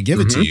 They have to give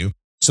it to you.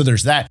 So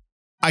there's that.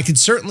 I could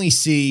certainly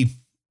see,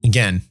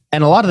 again.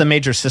 And a lot of the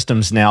major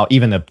systems now,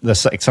 even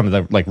some of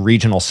the like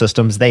regional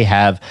systems,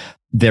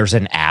 there's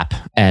an app,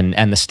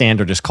 and the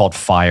standard is called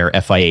FHIR,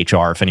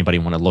 FIHR. If anybody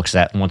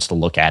wants to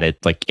look at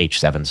it, like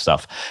H7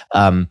 stuff.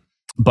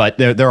 But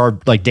there are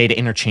like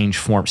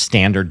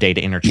standard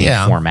data interchange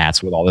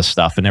formats with all this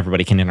stuff, and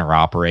everybody can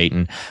interoperate.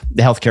 And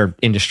the healthcare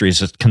industry is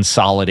just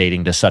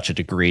consolidating to such a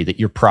degree that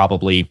you're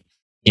probably,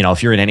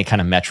 if you're in any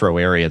kind of metro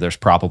area, there's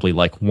probably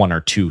like one or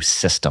two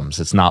systems.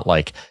 It's not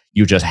like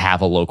you just have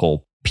a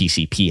local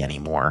PCP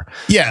anymore.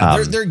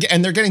 Yeah, they're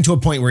getting to a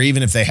point where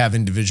even if you have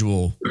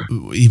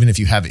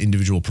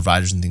individual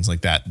providers and things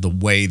like that, the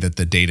way that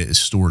the data is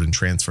stored and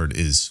transferred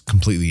is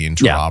completely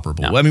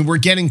interoperable. Yeah. I mean, we're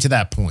getting to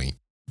that point,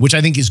 which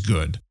I think is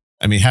good.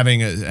 I mean,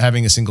 having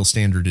a single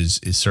standard is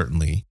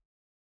certainly,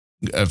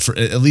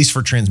 at least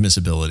for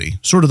transmissibility,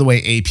 sort of the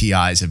way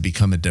APIs have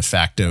become a de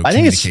facto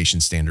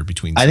communication standard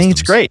between systems. I think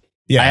it's great.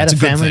 Yeah, I had a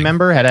family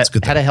member had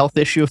a health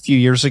issue a few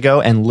years ago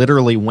and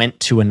literally went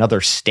to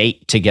another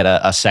state to get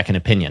a second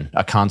opinion,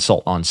 a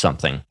consult on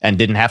something, and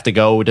didn't have to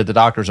go to the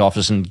doctor's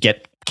office and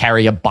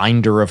carry a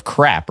binder of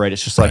crap. Right?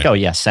 It's just like, oh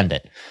yeah, send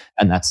it,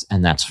 and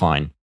that's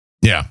fine.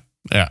 Yeah.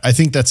 I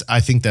think that's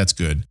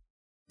good.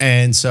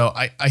 And so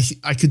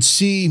I could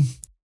see,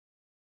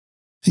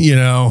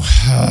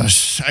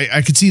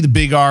 I could see the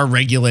big R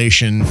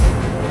regulation.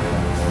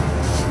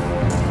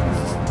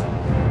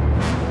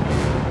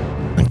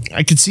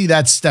 I could see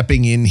that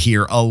stepping in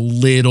here a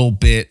little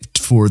bit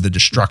for the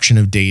destruction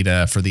of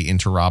data, for the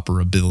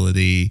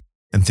interoperability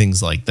and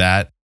things like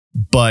that.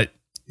 But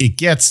it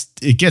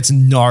gets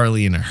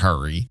gnarly in a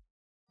hurry.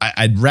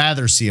 I'd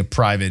rather see a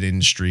private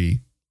industry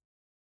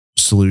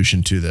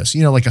solution to this,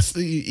 like a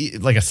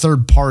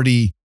third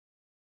party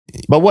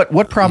But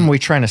what problem are we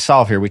trying to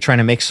solve here? Are we trying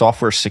to make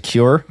software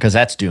secure? Because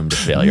that's doomed to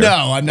failure.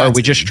 No, I'm not. Or are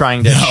we just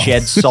trying to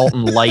shed salt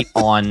and light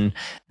on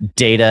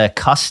data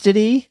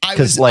custody?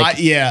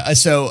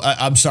 So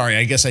I'm sorry.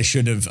 I guess I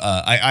should have.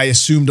 I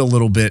assumed a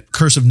little bit.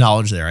 Curse of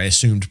knowledge there. I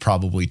assumed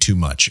probably too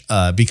much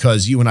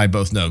because you and I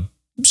both know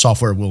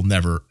software will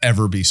never,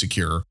 ever be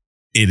secure.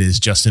 It is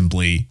just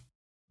simply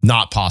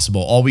not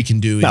possible. All we can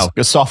do is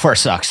because software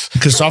sucks.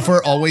 Because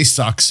software always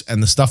sucks,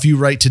 and the stuff you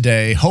write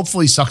today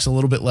hopefully sucks a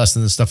little bit less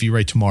than the stuff you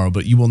write tomorrow.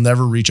 But you will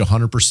never reach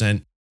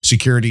 100%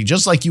 security,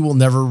 just like you will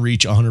never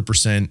reach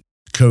 100%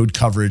 code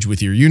coverage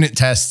with your unit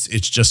tests.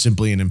 It's just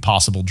simply an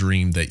impossible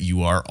dream that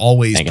you are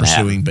always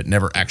pursuing but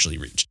never actually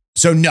reach.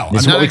 So no,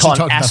 this is what we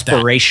call an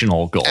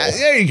aspirational goal.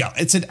 There you go.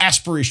 It's an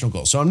aspirational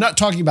goal. So I'm not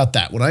talking about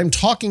that. What I'm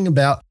talking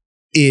about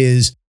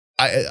is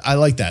I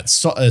like that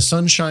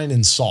sunshine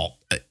and salt.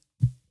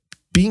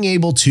 Being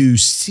able to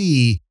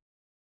see,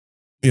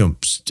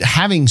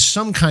 having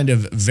some kind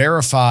of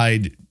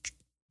verified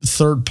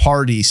third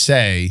party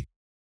say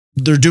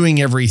they're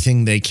doing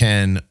everything they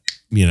can,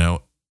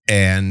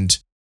 and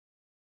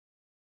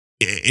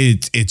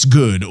it's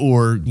good,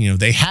 or,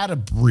 they had a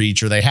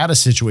breach or they had a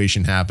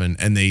situation happen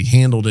and they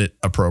handled it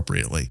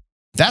appropriately.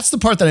 That's the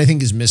part that I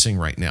think is missing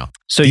right now.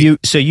 So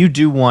you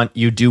do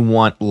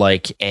want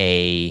like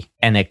an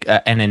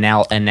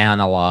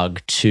analog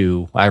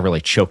to, I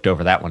really choked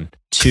over that one,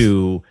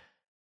 to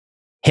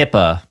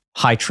HIPAA,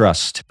 high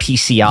trust,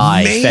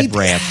 PCI,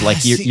 FedRAMP. Like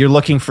you're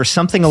looking for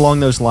something along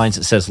those lines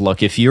that says,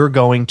 look, if you're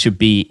going to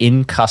be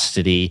in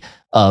custody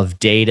of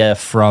data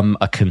from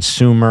a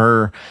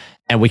consumer,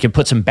 and we can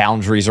put some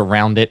boundaries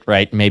around it,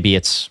 right? Maybe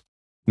it's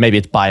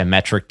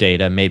biometric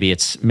data, maybe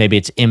it's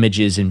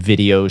images and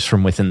videos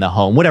from within the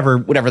home, however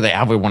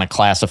we want to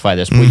classify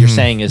this. What you're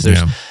saying is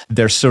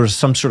there's sort of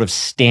some sort of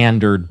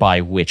standard by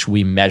which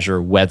we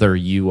measure whether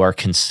you are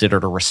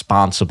considered a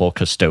responsible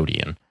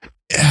custodian.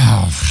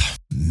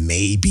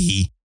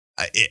 Maybe,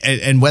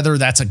 and whether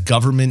that's a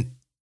government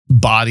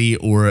body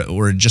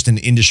or just an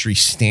industry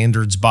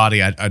standards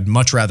body, I'd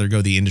much rather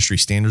go the industry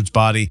standards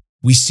body.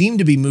 We seem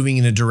to be moving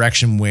in a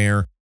direction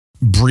where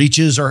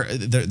breaches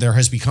there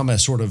has become a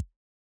sort of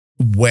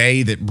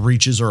way that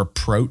breaches are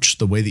approached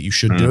the way that you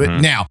should do it.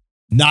 Now,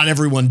 not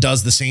everyone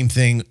does the same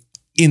thing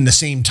in the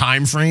same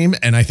time frame,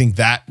 and I think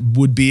that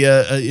would be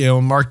a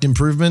marked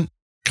improvement.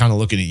 Kind of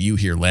looking at you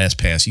here,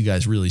 LastPass. You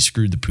guys really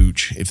screwed the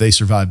pooch. If they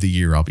survive the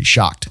year, I'll be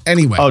shocked.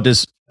 Anyway. Oh,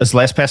 does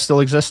LastPass still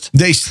exist?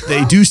 They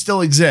do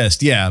still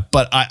exist, yeah.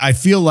 But I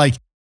feel like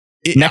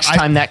next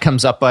time that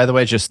comes up, by the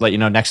way, just let you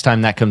know, next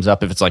time that comes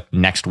up, if it's like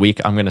next week,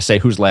 I'm going to say,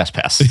 who's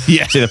LastPass?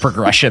 Yeah. See the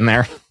progression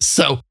there?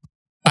 So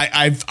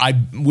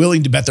I'm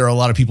willing to bet there are a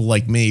lot of people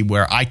like me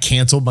where I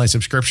canceled my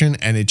subscription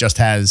and it just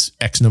has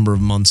X number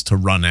of months to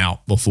run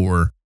out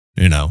before,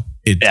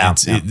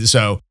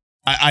 so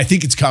I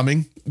think it's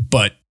coming,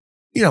 but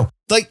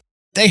like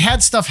they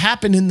had stuff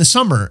happen in the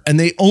summer and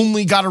they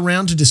only got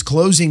around to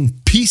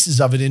disclosing pieces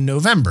of it in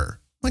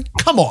November. Like,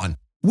 come on.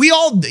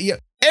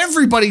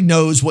 Everybody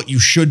knows what you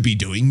should be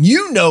doing.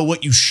 You know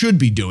what you should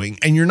be doing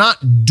and you're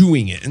not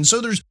doing it. And so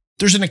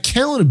there's an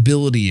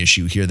accountability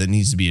issue here that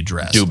needs to be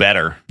addressed. Do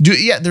better.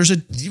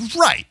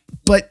 Right.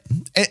 But,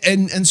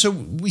 and so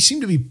we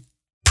seem to be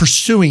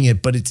pursuing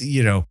it, but it's,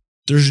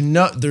 there's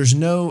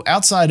no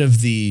outside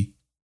of the,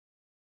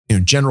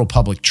 general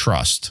public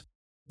trust,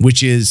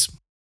 which is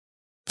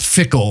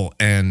fickle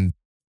and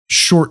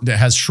that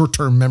has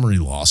short-term memory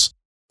loss.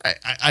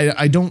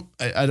 I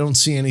don't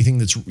see anything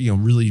that's,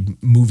 really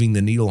moving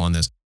the needle on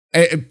this.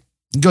 It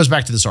goes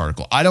back to this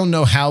article. I don't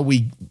know how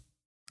we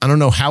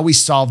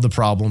solve the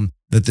problem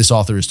that this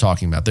author is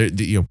talking about.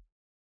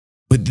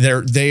 But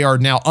they are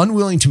now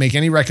unwilling to make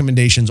any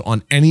recommendations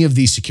on any of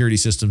these security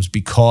systems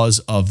because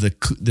of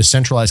the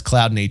centralized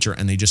cloud nature,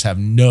 and they just have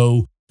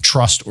no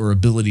trust or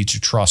ability to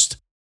trust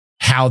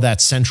how that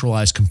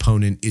centralized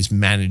component is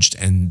managed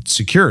and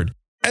secured.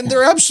 And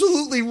they're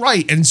absolutely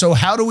right. And so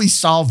how do we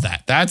solve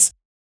that? That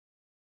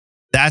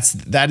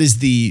is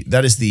the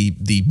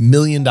 $1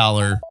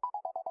 million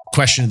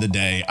question of the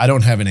day. I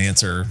don't have an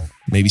answer.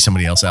 Maybe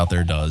somebody else out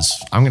there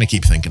does. I'm going to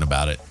keep thinking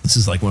about it. This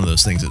is like one of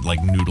those things that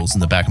like noodles in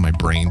the back of my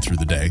brain through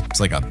the day. It's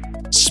like a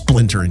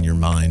splinter in your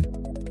mind,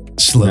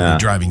 slowly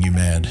driving you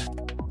mad.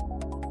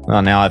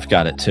 Well, now I've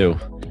got it too.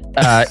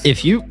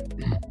 If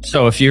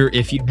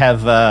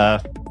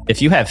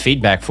you have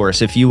feedback for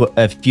us, if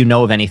you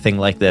know of anything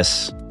like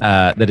this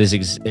that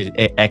is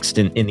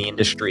extant in the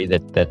industry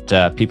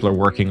that people are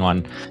working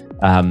on,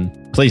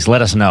 please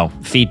let us know.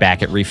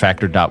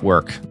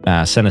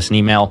 Feedback@refactored.work. Send us an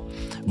email,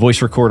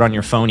 voice record on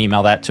your phone,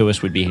 email that to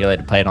us. We'd be glad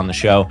to play it on the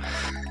show.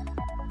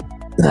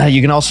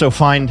 You can also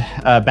find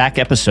back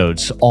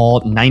episodes,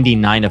 all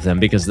 99 of them,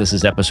 because this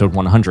is episode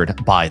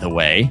 100, by the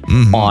way,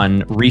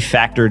 on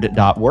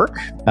refactored.work.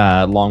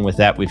 Along with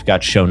that, we've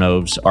got show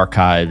notes,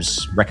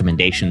 archives,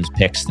 recommendations,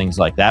 picks, things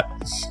like that.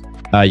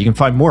 You can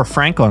find more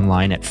Frank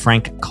online at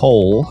Frank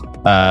Cole.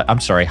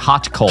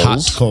 Hot Coals.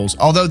 Hot Coals.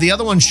 Although the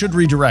other one should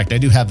redirect. I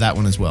do have that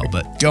one as well,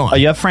 but go on. Oh,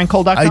 you have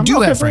frankcole.com? I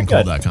do have very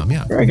good. frankcole.com,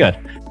 yeah. Very good.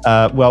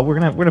 Well, we're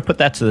gonna put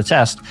that to the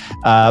test.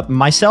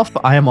 Myself,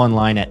 I am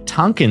online at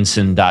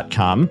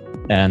tonkinson.com,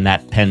 and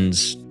that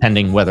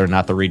pending whether or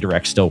not the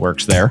redirect still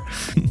works there.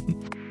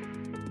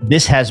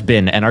 This has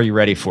been, and are you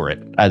ready for it?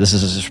 This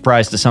is a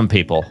surprise to some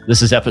people.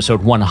 This is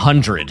episode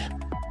 100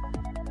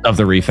 of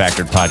the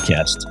Refactored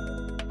podcast,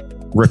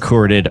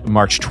 recorded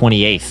March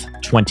 28th,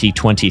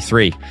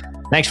 2023.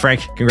 Thanks,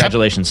 Frank.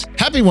 Congratulations.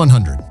 Happy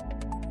 100.